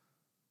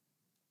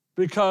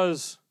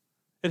because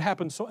it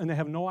happened so, and they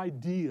have no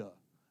idea.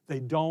 They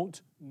don't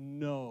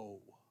know.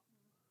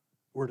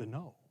 We're to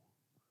know.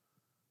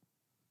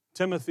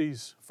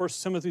 Timothy's, 1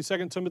 Timothy,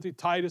 2 Timothy,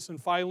 Titus,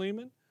 and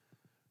Philemon.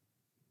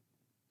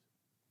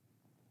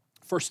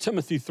 1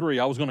 Timothy 3,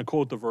 I was going to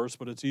quote the verse,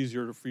 but it's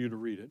easier for you to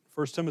read it.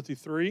 1 Timothy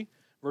 3.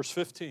 Verse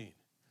 15.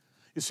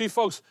 You see,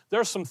 folks,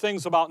 there's some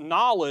things about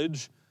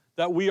knowledge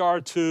that we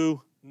are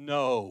to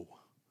know.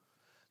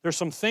 There's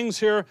some things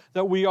here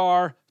that we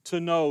are to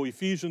know.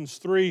 Ephesians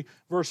 3,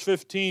 verse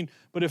 15,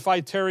 but if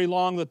I tarry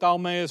long, that thou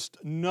mayest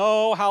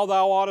know how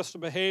thou oughtest to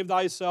behave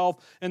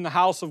thyself in the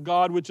house of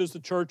God, which is the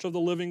church of the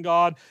living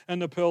God,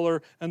 and the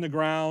pillar and the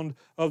ground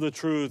of the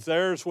truth.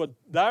 There's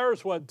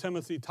what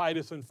Timothy,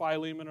 Titus, and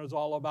Philemon is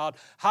all about.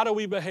 How do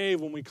we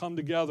behave when we come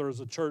together as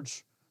a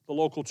church, the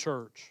local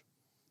church?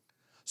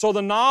 So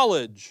the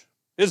knowledge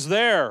is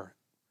there.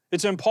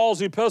 It's in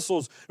Paul's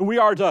epistles. And we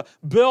are to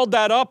build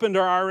that up into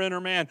our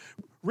inner man.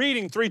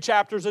 Reading 3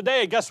 chapters a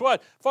day. Guess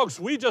what? Folks,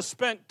 we just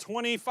spent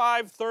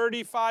 25,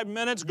 35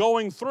 minutes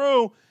going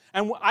through,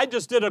 and I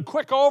just did a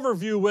quick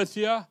overview with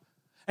you,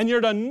 and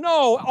you're to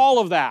know all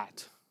of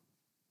that.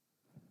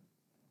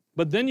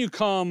 But then you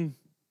come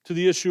to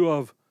the issue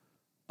of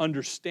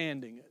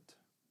understanding it.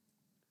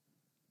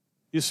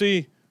 You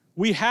see,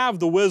 we have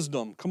the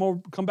wisdom.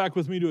 Come back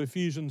with me to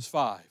Ephesians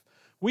 5.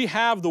 We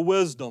have the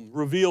wisdom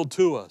revealed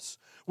to us.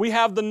 We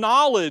have the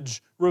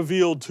knowledge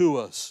revealed to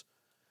us.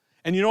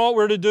 And you know what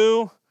we're to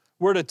do?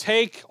 We're to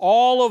take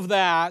all of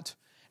that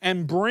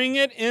and bring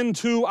it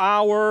into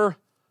our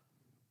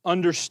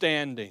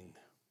understanding.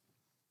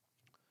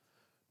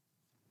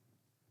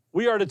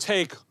 We are to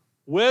take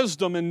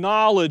wisdom and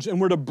knowledge and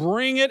we're to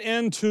bring it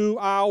into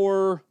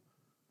our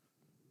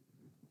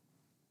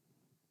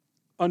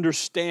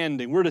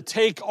understanding. We're to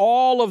take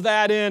all of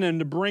that in and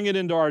to bring it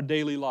into our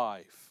daily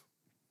life.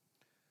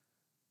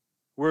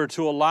 We're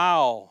to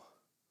allow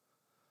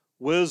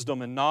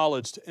wisdom and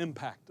knowledge to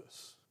impact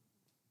us.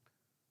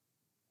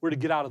 We're to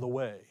get out of the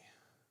way.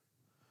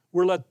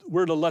 We're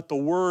to let the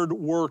Word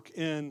work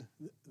in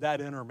that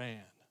inner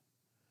man.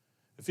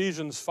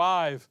 Ephesians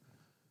 5,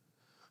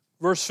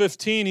 verse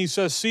 15, he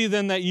says, see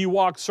then that ye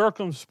walk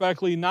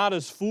circumspectly, not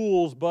as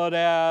fools, but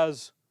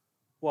as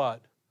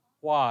what?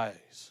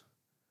 Wise.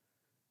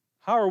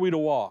 How are we to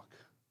walk?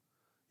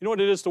 You know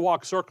what it is to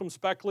walk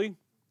circumspectly?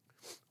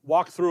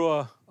 Walk through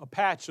a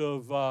patch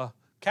of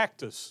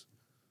cactus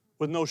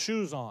with no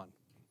shoes on.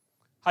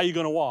 How are you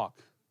going to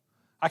walk?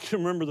 I can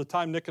remember the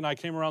time Nick and I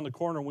came around the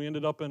corner and we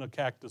ended up in a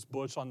cactus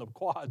bush on the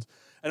quads.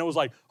 And it was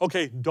like,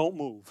 okay, don't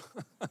move.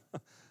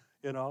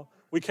 You know,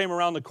 we came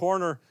around the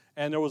corner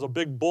and there was a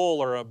big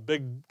bull or a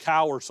big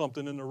cow or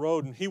something in the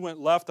road. And he went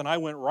left and I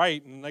went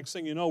right. And the next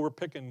thing you know, we're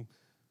picking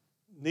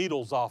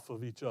needles off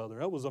of each other.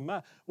 That was a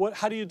mess.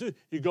 How do you do?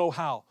 You go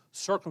how?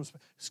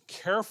 Circumspect.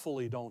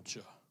 Carefully, don't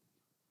you?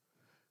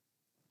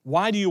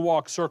 Why do you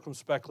walk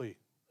circumspectly?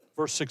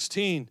 Verse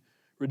 16,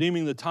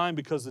 redeeming the time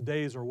because the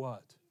days are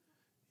what?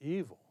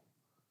 Evil.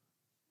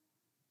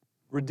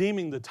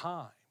 Redeeming the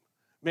time.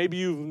 Maybe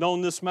you've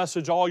known this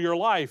message all your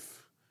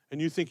life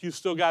and you think you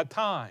still got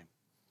time.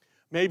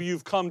 Maybe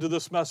you've come to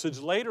this message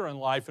later in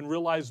life and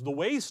realized the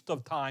waste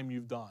of time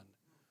you've done.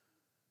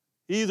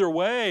 Either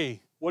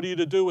way, what are you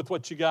to do with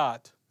what you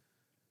got?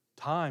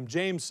 Time.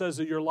 James says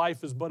that your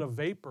life is but a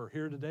vapor,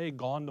 here today,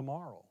 gone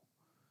tomorrow.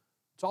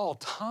 It's all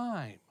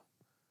time.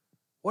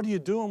 What are you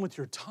doing with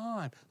your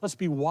time? Let's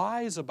be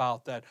wise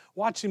about that.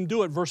 Watch him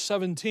do it. Verse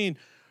 17,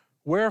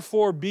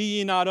 wherefore be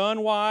ye not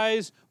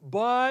unwise,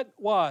 but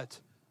what?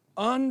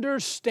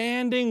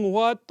 Understanding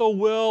what the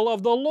will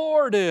of the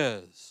Lord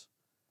is.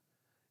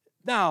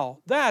 Now,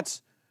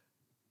 that's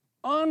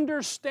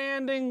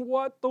understanding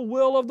what the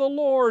will of the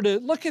Lord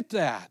is. Look at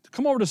that.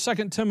 Come over to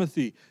 2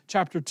 Timothy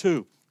chapter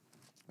 2.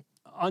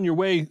 On your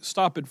way,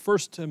 stop at 1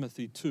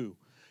 Timothy 2.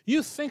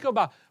 You think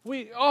about,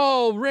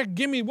 Rick,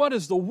 give me what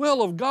is the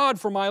will of God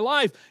for my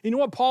life. You know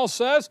what Paul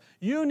says?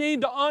 You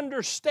need to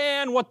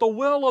understand what the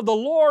will of the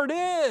Lord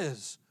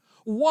is.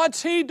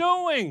 What's he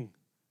doing?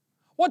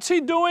 What's he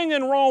doing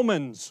in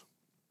Romans?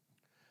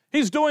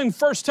 He's doing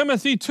 1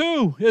 Timothy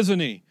 2, isn't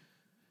he?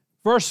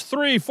 Verse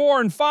 3,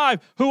 4, and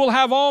 5, who will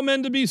have all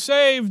men to be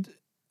saved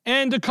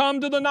and to come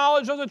to the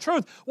knowledge of the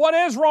truth. What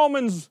is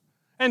Romans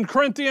and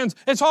Corinthians,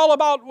 it's all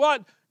about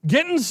what?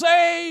 Getting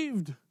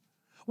saved.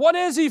 What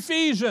is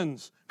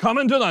Ephesians?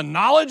 Coming to the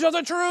knowledge of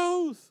the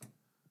truth.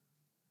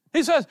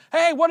 He says,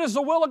 hey, what is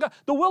the will of God?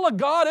 The will of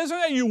God isn't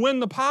that you win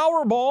the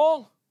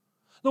Powerball.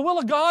 The will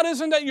of God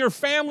isn't that your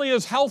family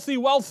is healthy,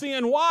 wealthy,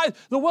 and wise.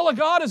 The will of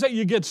God is that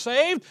you get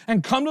saved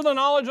and come to the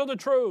knowledge of the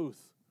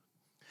truth.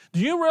 Do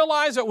you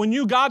realize that when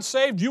you got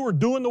saved, you were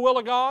doing the will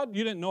of God?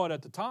 You didn't know it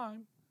at the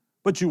time,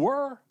 but you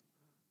were.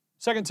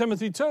 2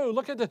 Timothy 2,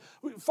 look at the,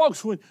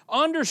 folks,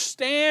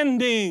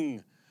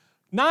 understanding,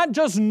 not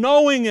just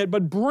knowing it,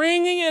 but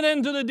bringing it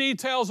into the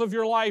details of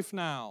your life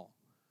now.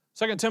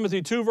 2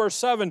 Timothy 2, verse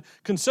 7,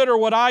 consider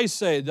what I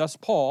say, that's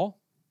Paul,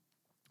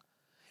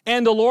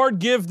 and the Lord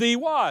give thee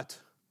what?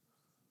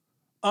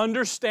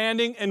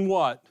 Understanding in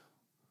what?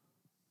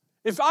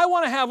 If I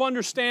want to have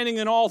understanding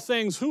in all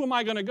things, who am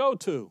I going to go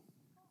to?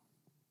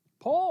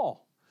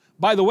 Paul.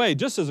 By the way,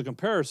 just as a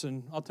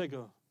comparison, I'll take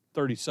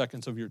 30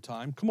 seconds of your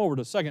time. Come over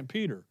to 2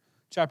 Peter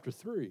chapter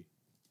 3.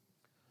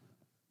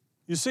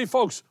 You see,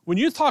 folks, when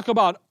you talk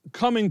about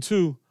coming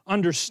to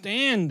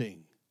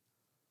understanding,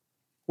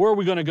 where are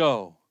we going to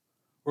go?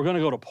 We're going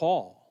to go to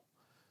Paul.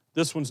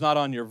 This one's not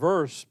on your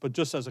verse, but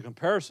just as a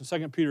comparison,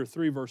 2 Peter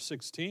 3, verse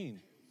 16,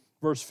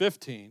 verse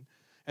 15,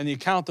 and the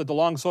account that the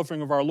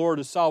long-suffering of our Lord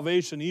is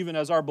salvation, even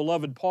as our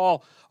beloved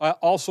Paul,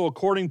 also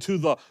according to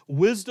the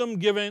wisdom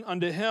given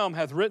unto him,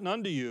 hath written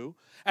unto you,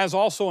 as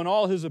also in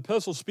all his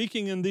epistles,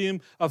 speaking in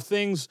them of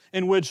things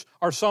in which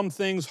are some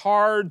things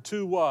hard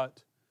to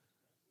what?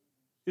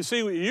 You see,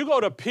 you go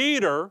to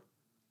Peter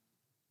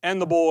and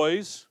the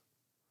boys,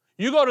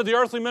 you go to the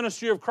earthly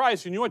ministry of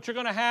Christ, and you know what you're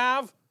going to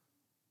have?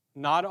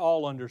 Not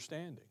all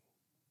understanding.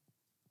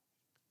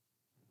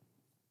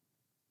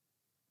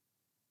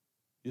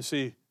 You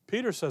see,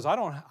 Peter says, I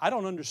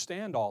don't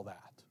understand all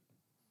that.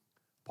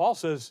 Paul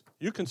says,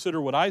 you consider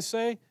what I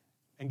say,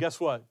 and guess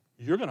what?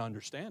 You're going to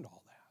understand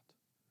all that.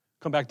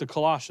 Come back to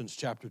Colossians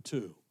chapter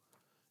 2.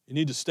 You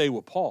need to stay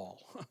with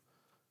Paul.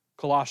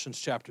 Colossians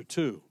chapter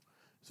 2.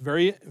 It's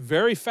very,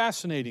 very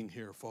fascinating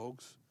here,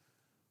 folks.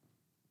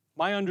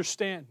 My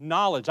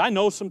knowledge. I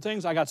know some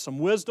things. I got some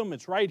wisdom.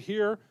 It's right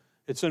here.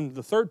 It's in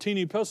the 13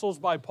 epistles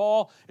by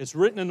Paul. It's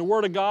written in the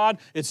Word of God.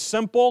 It's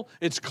simple.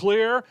 It's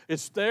clear.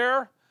 It's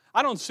there.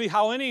 I don't see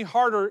how any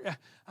harder,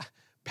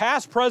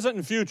 past, present,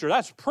 and future.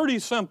 That's pretty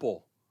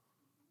simple.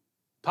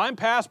 Time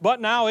past, but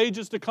now,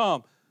 ages to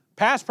come.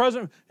 Past,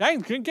 present, I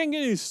can't get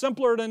any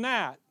simpler than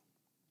that.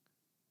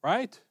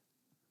 Right?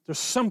 They're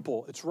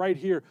simple. It's right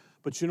here.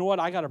 But you know what?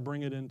 I got to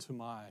bring it into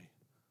my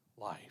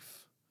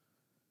life.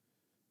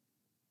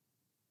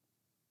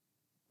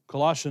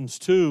 Colossians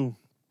 2,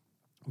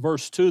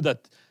 verse 2,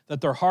 that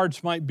their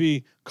hearts might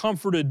be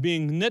comforted,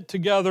 being knit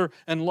together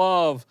in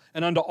love,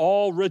 and unto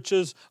all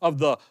riches of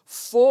the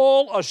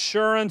full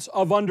assurance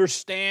of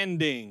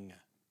understanding.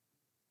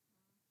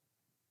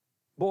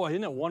 Boy,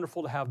 isn't it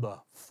wonderful to have the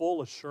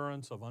full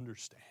assurance of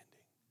understanding?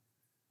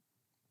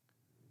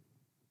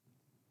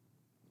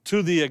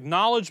 To the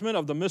acknowledgement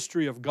of the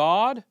mystery of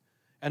God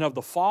and of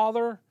the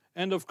Father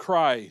and of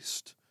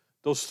Christ.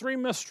 Those three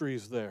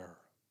mysteries there.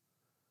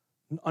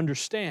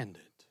 Understand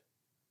it.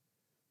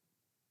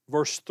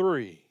 Verse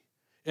 3,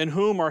 in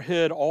whom are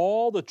hid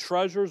all the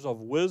treasures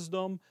of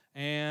wisdom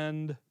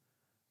and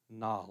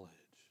knowledge.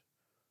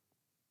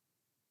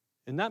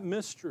 In that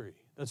mystery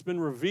that's been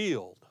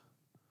revealed,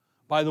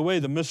 by the way,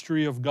 the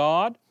mystery of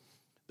God,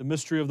 the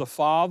mystery of the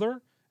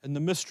Father, and the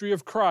mystery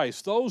of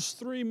Christ, those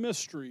three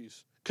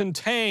mysteries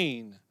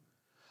contain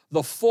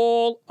the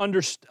full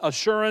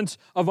assurance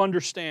of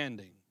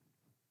understanding.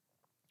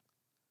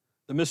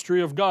 The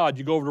mystery of God,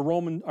 you go over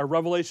to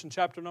Revelation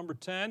chapter number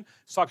 10,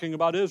 it's talking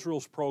about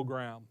Israel's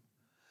program.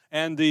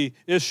 And the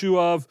issue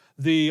of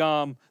the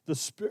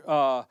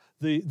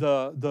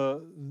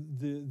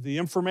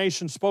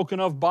information spoken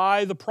of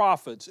by the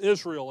prophets,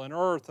 Israel and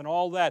earth and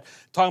all that.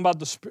 Talking about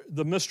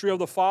the mystery of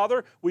the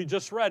Father, we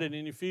just read it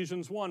in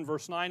Ephesians 1,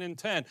 verse 9 and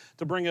 10,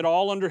 to bring it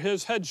all under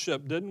His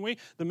headship, didn't we?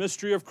 The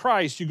mystery of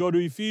Christ. You go to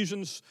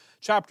Ephesians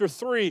chapter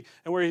 3,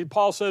 and where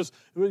Paul says,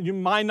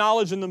 my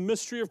knowledge in the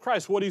mystery of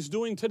Christ, what He's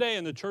doing today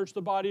in the church,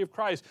 the body of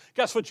Christ.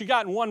 Guess what you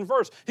got in one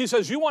verse? He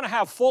says, you want to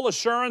have full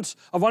assurance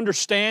of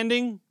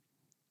understanding?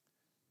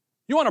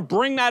 You want to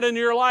bring that into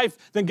your life,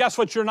 then guess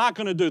what you're not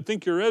going to do?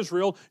 Think you're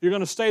Israel, you're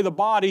going to stay the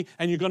body,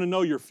 and you're going to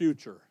know your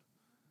future.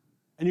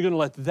 And you're going to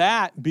let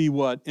that be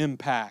what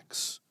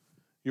impacts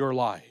your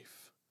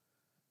life.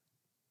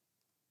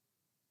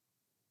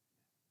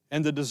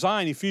 And the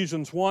design,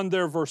 Ephesians 1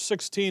 there, verse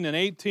 16 and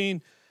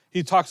 18,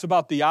 he talks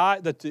about the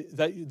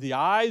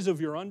eyes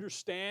of your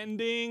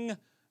understanding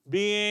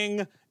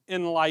being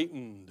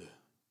enlightened.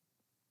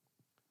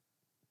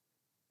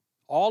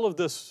 All of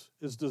this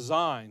is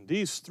designed,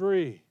 these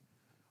three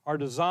are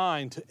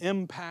designed to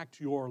impact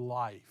your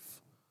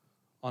life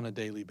on a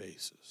daily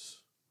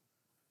basis.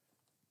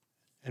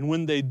 And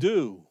when they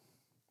do,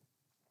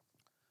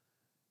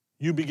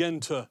 you begin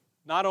to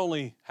not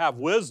only have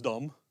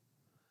wisdom,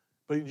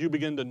 but you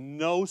begin to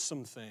know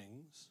some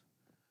things,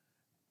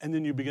 and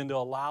then you begin to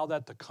allow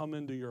that to come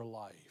into your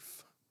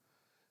life.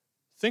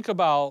 Think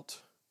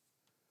about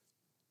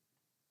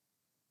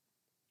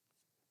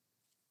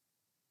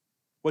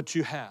what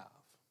you have.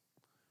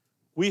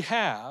 We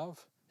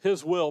have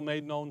His will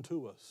made known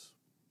to us.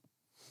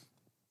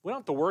 We don't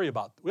have to worry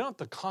about it. We don't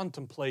have to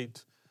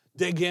contemplate,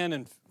 dig in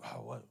and,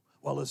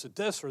 well, is it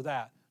this or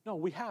that? No,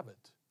 we have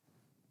it.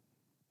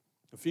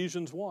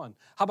 Ephesians 1.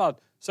 How about,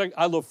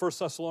 I love 1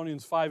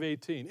 Thessalonians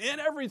 5:18. In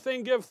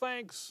everything give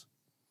thanks,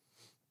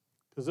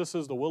 because this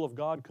is the will of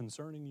God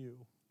concerning you.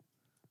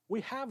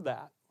 We have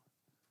that.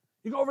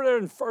 You go over there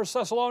in 1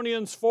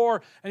 Thessalonians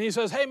 4, and he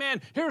says, hey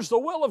man, here's the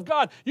will of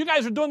God. You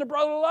guys are doing the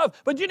brotherly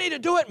love, but you need to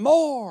do it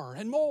more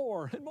and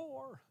more and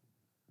more.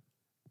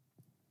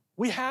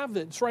 We have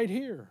it. It's right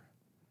here.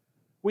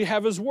 We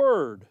have His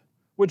Word,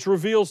 which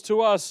reveals to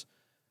us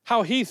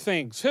how He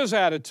thinks, His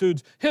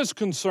attitudes, His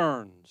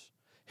concerns,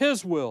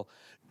 His will.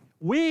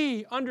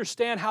 We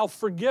understand how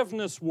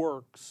forgiveness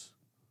works.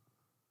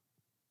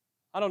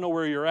 I don't know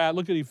where you're at.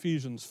 Look at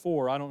Ephesians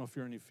 4. I don't know if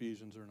you're in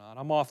Ephesians or not.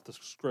 I'm off the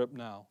script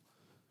now.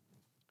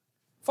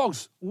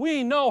 Folks,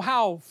 we know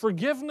how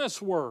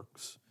forgiveness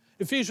works.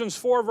 Ephesians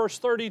 4, verse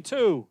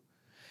 32.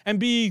 And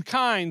be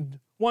kind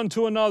one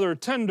to another,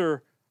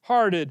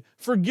 tender-hearted,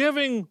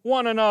 forgiving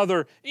one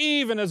another,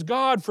 even as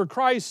God for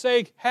Christ's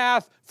sake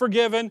hath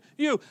forgiven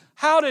you.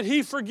 How did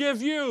He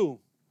forgive you?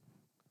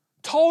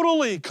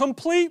 Totally,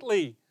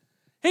 completely.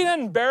 He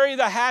didn't bury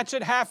the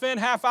hatchet half in,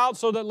 half out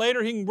so that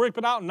later He can rip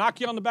it out and knock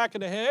you on the back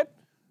of the head.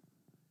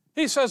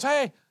 He says,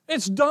 hey,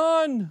 it's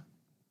done.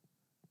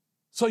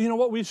 So you know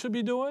what we should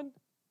be doing?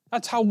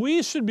 That's how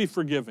we should be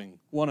forgiving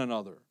one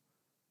another.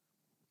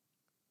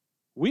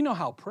 We know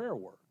how prayer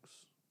works.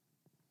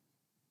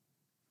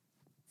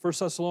 1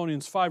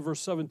 Thessalonians 5,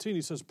 verse 17,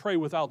 he says, pray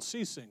without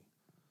ceasing.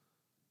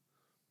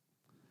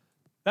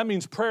 That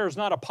means prayer is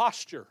not a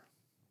posture.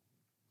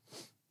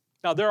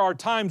 Now, there are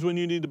times when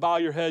you need to bow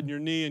your head and your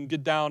knee and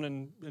get down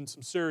in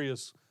some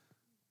serious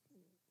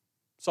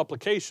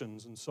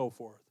supplications and so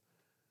forth.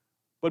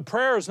 But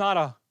prayer is not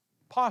a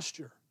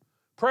posture.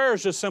 Prayer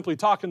is just simply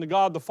talking to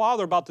God the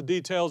Father about the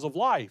details of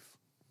life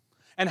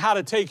and how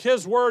to take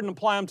His Word and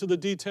apply them to the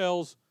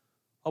details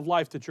of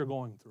life that you're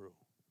going through.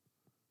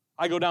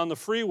 I go down the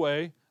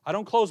freeway. I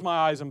don't close my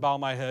eyes and bow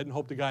my head and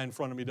hope the guy in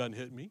front of me doesn't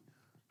hit me.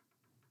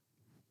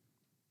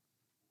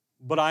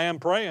 But I am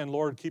praying,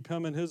 Lord, keep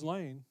him in his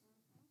lane.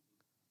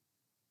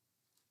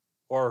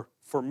 Or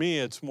for me,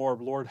 it's more,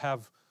 Lord,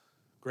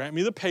 grant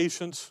me the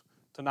patience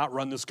to not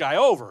run this guy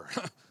over.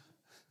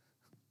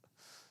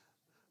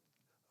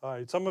 All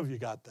right, some of you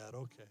got that,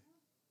 okay.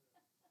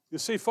 You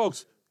see,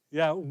 folks,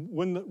 yeah,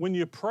 when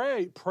you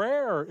pray,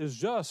 prayer is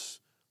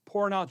just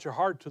pouring out your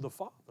heart to the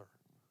Father.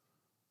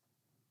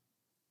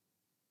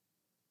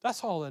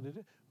 That's all that it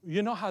is.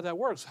 You know how that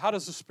works. How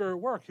does the Spirit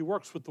work? He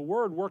works with the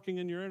Word working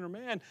in your inner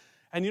man.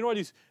 And you know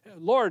what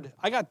Lord,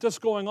 I got this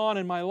going on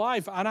in my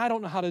life, and I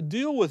don't know how to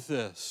deal with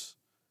this.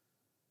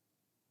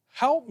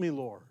 Help me,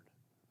 Lord.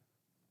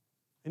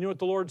 And you know what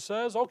the Lord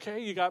says?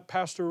 Okay, you got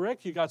Pastor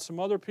Rick, you got some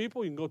other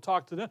people, you can go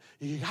talk to them.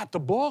 You got the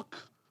book.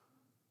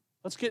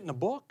 Let's get in the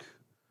book.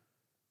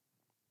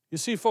 You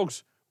see,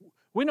 folks,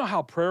 we know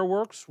how prayer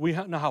works. We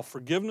know how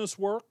forgiveness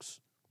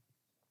works.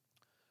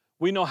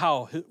 We know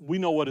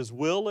what His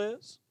will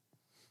is.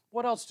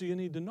 What else do you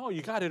need to know?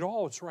 You got it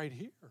all. It's right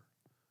here.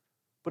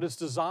 But its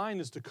design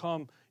is to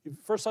come.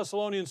 1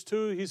 Thessalonians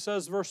 2, he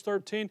says, verse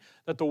 13,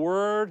 that the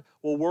Word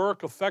will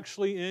work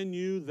effectually in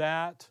you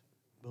that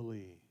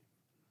believe.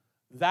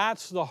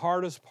 That's the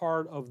hardest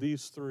part of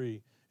these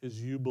three,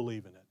 is you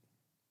believe in it.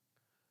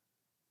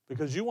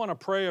 Because you want to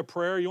pray a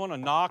prayer, you want to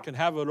knock and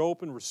have it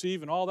open,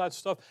 receive, and all that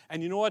stuff.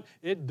 And you know what?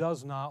 It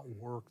does not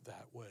work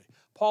that way.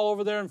 Paul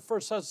over there in 2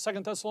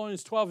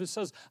 Thessalonians 12, he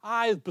says,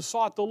 I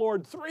besought the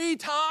Lord 3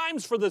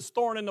 times for this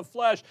thorn in the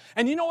flesh.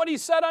 And you know what He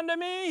said unto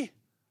me?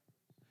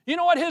 You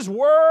know what His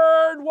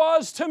word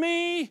was to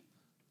me?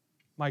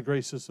 My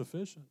grace is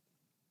sufficient.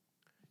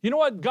 You know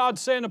what God's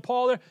saying to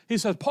Paul there? He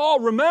says, Paul,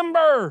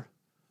 remember,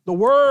 the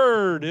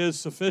word is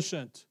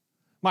sufficient.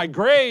 My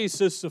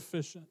grace is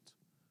sufficient.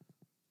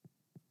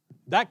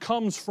 That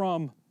comes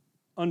from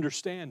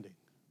understanding.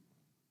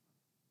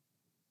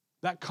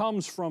 That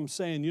comes from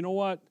saying, you know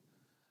what?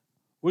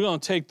 We're going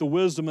to take the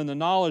wisdom and the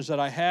knowledge that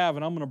I have,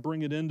 and I'm going to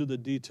bring it into the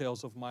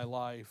details of my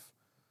life.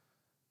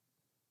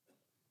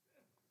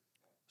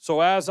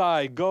 So as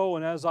I go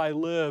and as I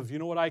live, you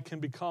know what I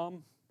can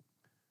become?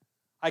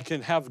 I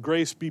can have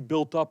grace be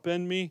built up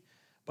in me,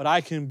 but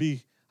I can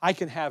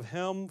have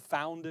Him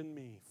found in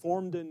me,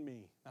 formed in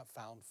me, not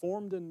found,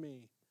 formed in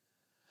me.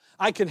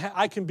 I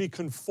can be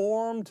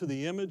conformed to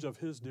the image of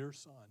His dear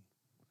Son.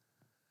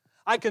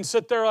 I can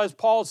sit there, as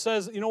Paul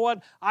says, you know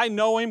what? I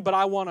know Him, but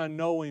I want to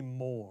know Him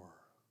more.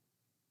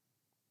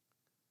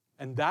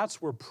 And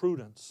that's where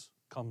prudence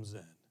comes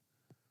in.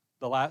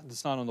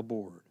 It's not on the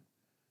board.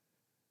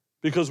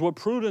 Because what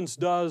prudence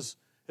does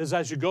is,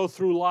 as you go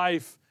through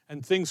life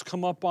and things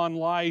come up on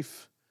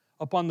life,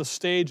 up on the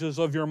stages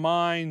of your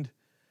mind,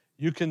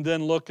 you can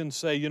then look and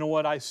say, you know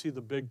what? I see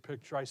the big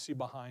picture. I see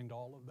behind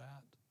all of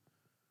that.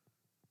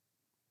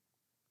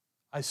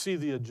 I see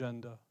the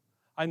agenda.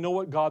 I know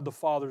what God the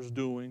Father's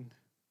doing.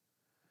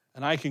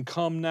 And I can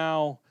come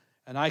now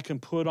and I can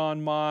put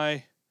on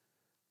my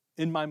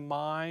in my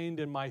mind,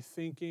 in my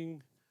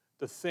thinking,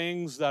 the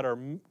things that are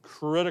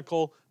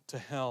critical to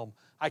Him.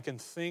 I can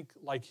think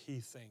like He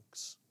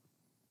thinks.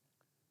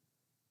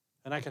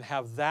 And I can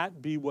have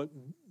that be what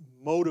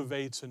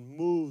motivates and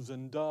moves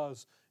and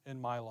does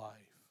in my life.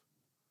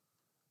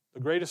 The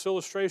greatest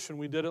illustration,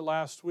 we did it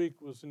last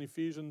week, was in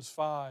Ephesians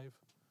 5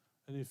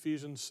 and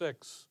Ephesians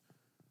 6.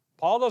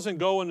 Paul doesn't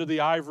go into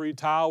the ivory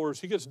towers.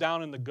 He gets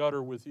down in the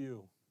gutter with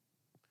you.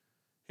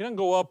 He doesn't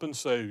go up and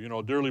say,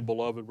 dearly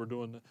beloved, we're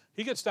doing that.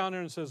 He gets down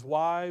there and says,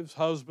 wives,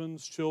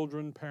 husbands,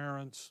 children,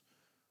 parents,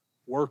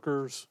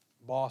 workers,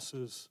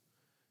 bosses,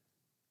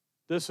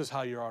 this is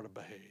how you are to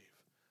behave.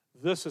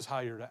 This is how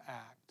you're to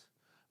act.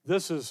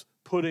 This is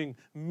putting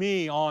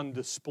me on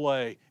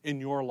display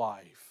in your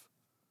life.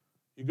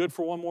 You good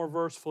for one more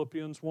verse,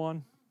 Philippians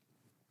 1?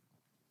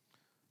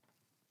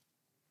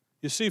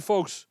 You see,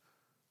 folks,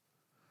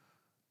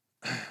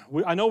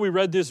 I know we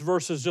read these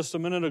verses just a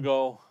minute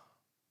ago,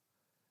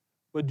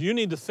 but you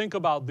need to think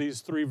about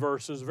these 3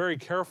 verses very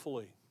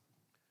carefully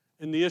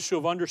in the issue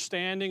of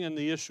understanding and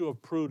the issue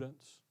of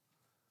prudence.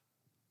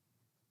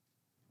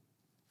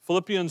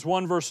 Philippians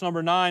 1 verse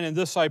number 9, and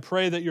this I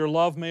pray that your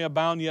love may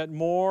abound yet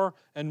more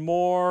and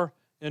more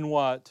in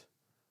what?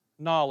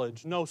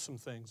 Knowledge. Know some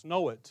things.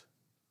 Know it.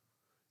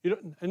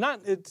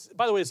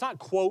 By the way, it's not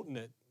quoting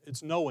it.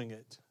 It's knowing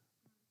it.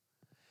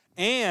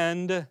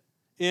 And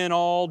in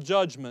all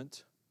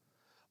judgment,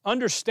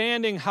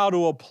 understanding how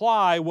to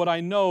apply what I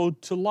know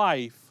to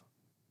life.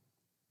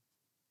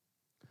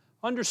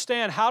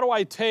 Understand, how do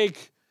I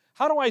take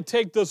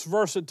this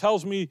verse that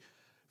tells me,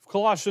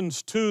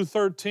 Colossians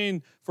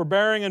 2:13,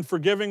 forbearing and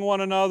forgiving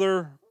one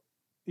another,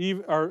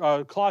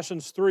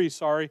 Colossians 3,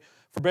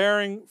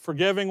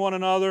 forgiving one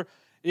another,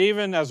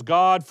 even as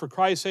God for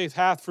Christ's sake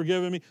hath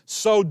forgiven me,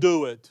 so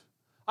do it.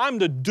 I'm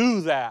to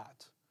do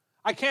that.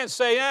 I can't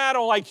say, I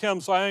don't like him,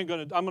 so I'm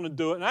going to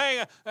do it.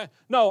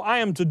 No, I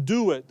am to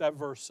do it, that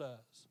verse says.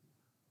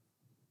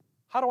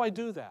 How do I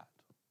do that?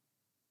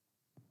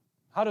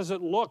 How does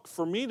it look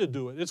for me to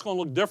do it? It's going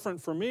to look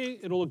different for me.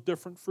 It'll look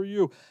different for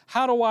you.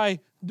 How do I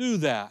do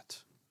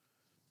that?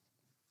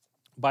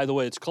 By the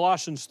way, it's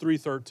Colossians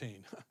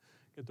 3:13.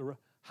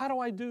 How do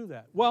I do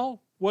that?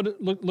 Well,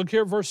 look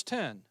here at verse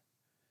 10.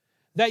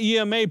 That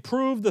ye may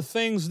prove the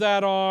things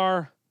that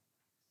are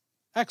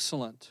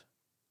excellent.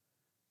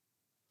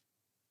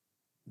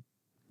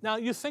 Now,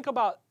 you think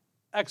about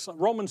excellent.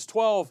 Romans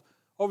 12,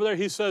 over there,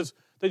 he says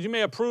that you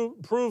may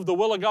prove the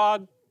will of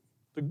God,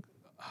 the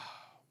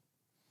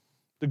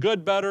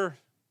good, better,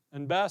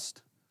 and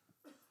best.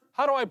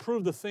 How do I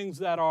prove the things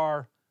that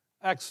are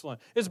excellent?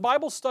 Is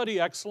Bible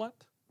study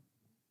excellent?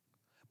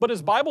 But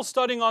is Bible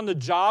studying on the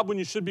job when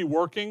you should be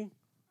working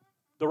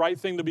the right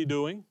thing to be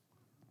doing?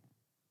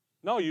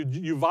 No,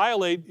 you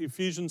violate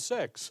Ephesians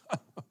 6.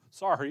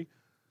 Sorry.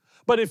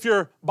 But if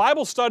you're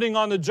Bible studying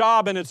on the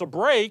job and it's a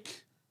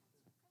break,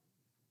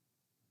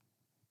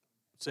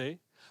 see?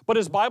 But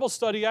is Bible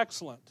study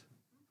excellent?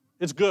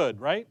 It's good,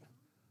 right?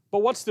 But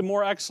what's the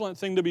more excellent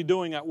thing to be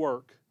doing at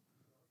work?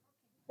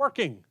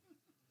 Working.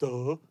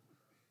 Duh.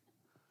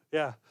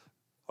 Yeah.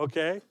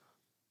 Okay.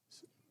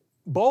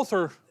 Both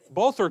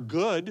are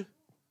good,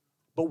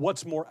 but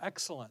what's more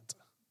excellent?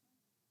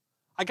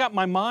 I got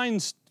my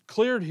mind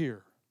cleared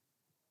here.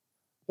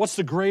 What's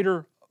the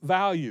greater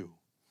value?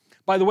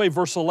 By the way,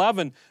 verse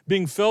 11,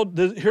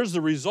 here's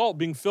the result,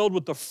 being filled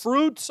with the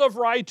fruits of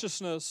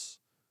righteousness,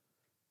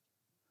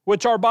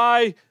 which are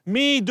by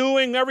me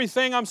doing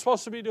everything I'm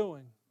supposed to be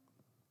doing.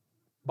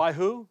 By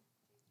who?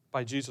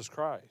 By Jesus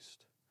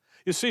Christ.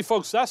 You see,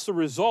 folks, that's the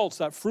results,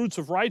 that fruits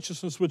of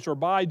righteousness which are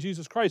by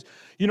Jesus Christ.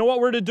 You know what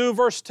we're to do,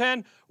 verse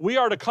 10? We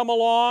are to come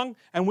along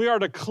and we are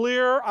to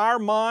clear our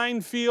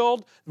mind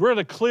field. We're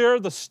to clear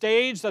the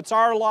stage that's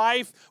our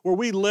life, where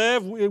we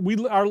live.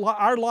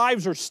 Our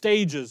lives are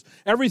stages.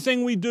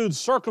 Everything we do, the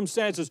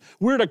circumstances,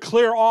 we're to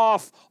clear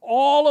off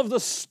all of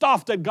the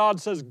stuff that God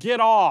says, get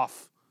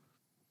off.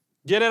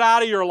 Get it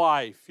out of your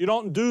life. You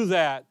don't do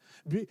that.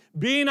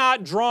 Be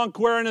not drunk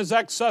wherein is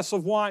excess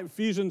of wine.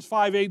 Ephesians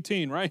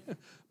 5:18, right?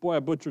 Boy, I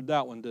butchered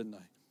that one, didn't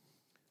I?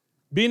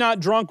 Be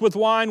not drunk with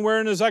wine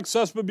wherein is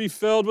excess, but be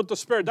filled with the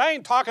Spirit. That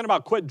ain't talking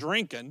about quit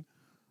drinking.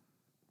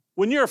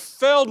 When you're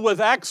filled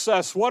with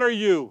excess, what are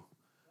you?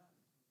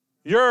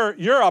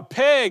 You're a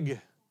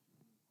pig.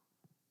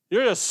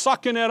 You're just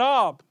sucking it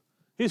up.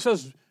 He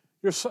says,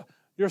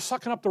 you're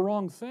sucking up the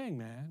wrong thing,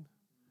 man.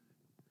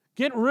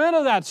 Get rid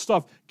of that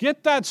stuff.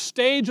 Get that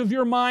stage of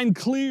your mind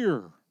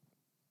clear.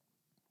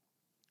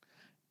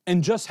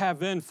 And just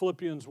have in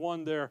Philippians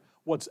 1 there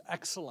what's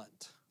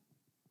excellent.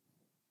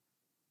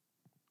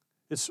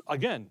 It's,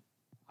 again,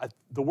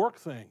 the work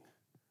thing.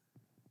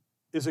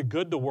 Is it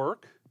good to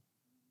work?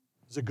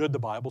 Is it good to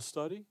Bible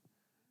study?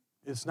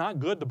 It's not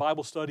good to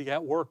Bible study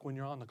at work when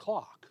you're on the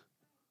clock.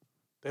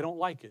 They don't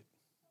like it.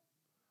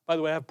 By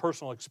the way, I have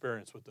personal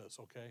experience with this,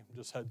 okay?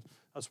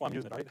 That's why I'm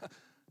using it, right?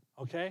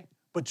 Okay?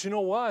 But you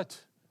know what?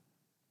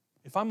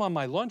 If I'm on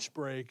my lunch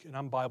break and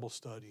I'm Bible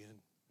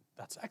studying,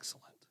 that's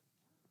excellent.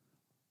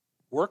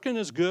 Working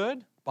is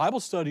good.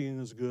 Bible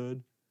studying is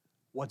good.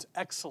 What's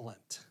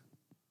excellent?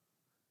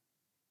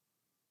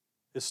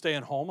 Is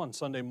staying home on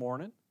Sunday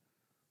morning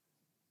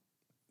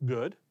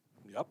good?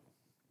 Yep.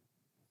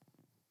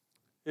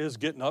 Is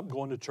getting up,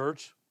 going to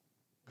church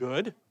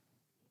good?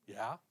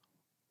 Yeah.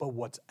 But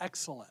what's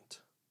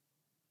excellent?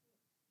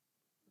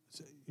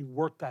 You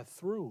work that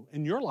through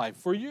in your life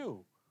for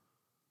you.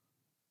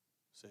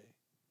 See?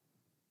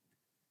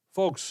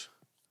 Folks,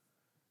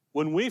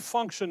 when we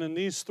function in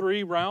these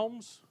three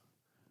realms,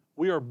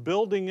 we are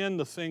building in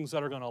the things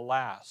that are going to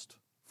last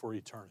for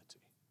eternity.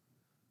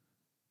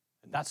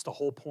 And that's the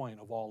whole point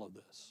of all of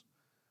this.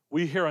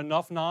 We hear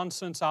enough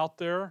nonsense out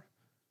there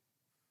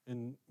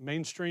in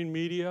mainstream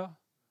media,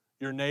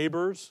 your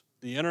neighbors,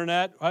 the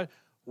internet. Right?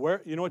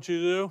 Where, you know what you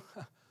do?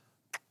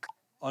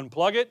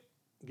 Unplug it,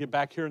 get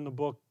back here in the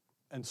book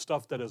and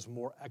stuff that is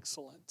more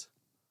excellent.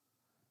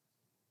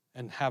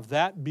 And have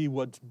that be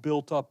what's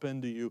built up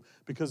into you,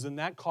 because then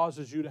that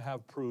causes you to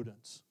have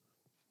prudence.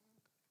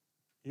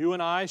 You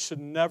and I should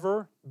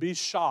never be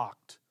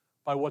shocked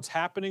by what's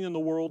happening in the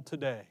world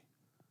today,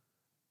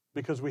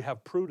 because we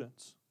have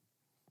prudence.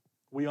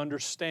 We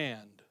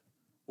understand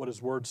what His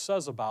Word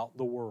says about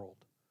the world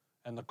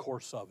and the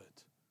course of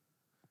it.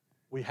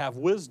 We have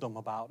wisdom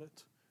about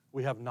it.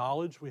 We have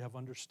knowledge. We have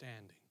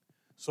understanding.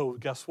 So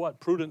guess what?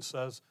 Prudence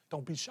says,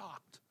 don't be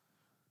shocked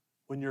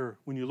when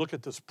you look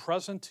at this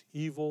present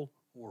evil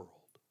world.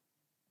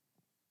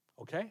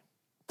 Okay?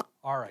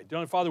 All right.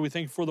 Dear Father, we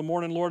thank you for the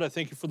morning, Lord. I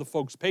thank you for the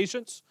folks'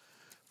 patience,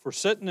 for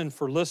sitting and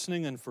for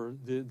listening and for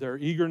their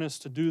eagerness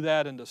to do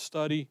that and to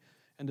study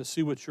and to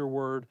see what your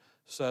word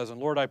says. And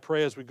Lord, I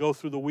pray as we go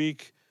through the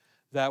week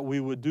that we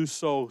would do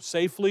so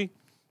safely.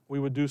 We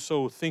would do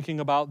so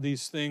thinking about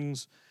these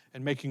things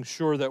and making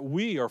sure that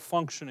we are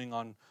functioning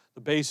on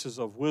the basis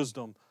of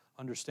wisdom,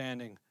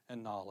 understanding,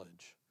 and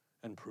knowledge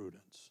and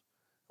prudence.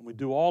 And we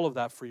do all of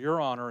that for your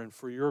honor and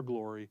for your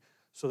glory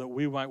so that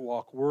we might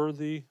walk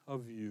worthy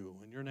of you.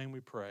 In your name we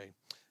pray.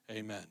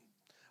 Amen.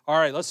 All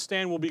right, let's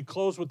stand. We'll be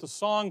closed with the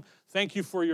song. Thank you for your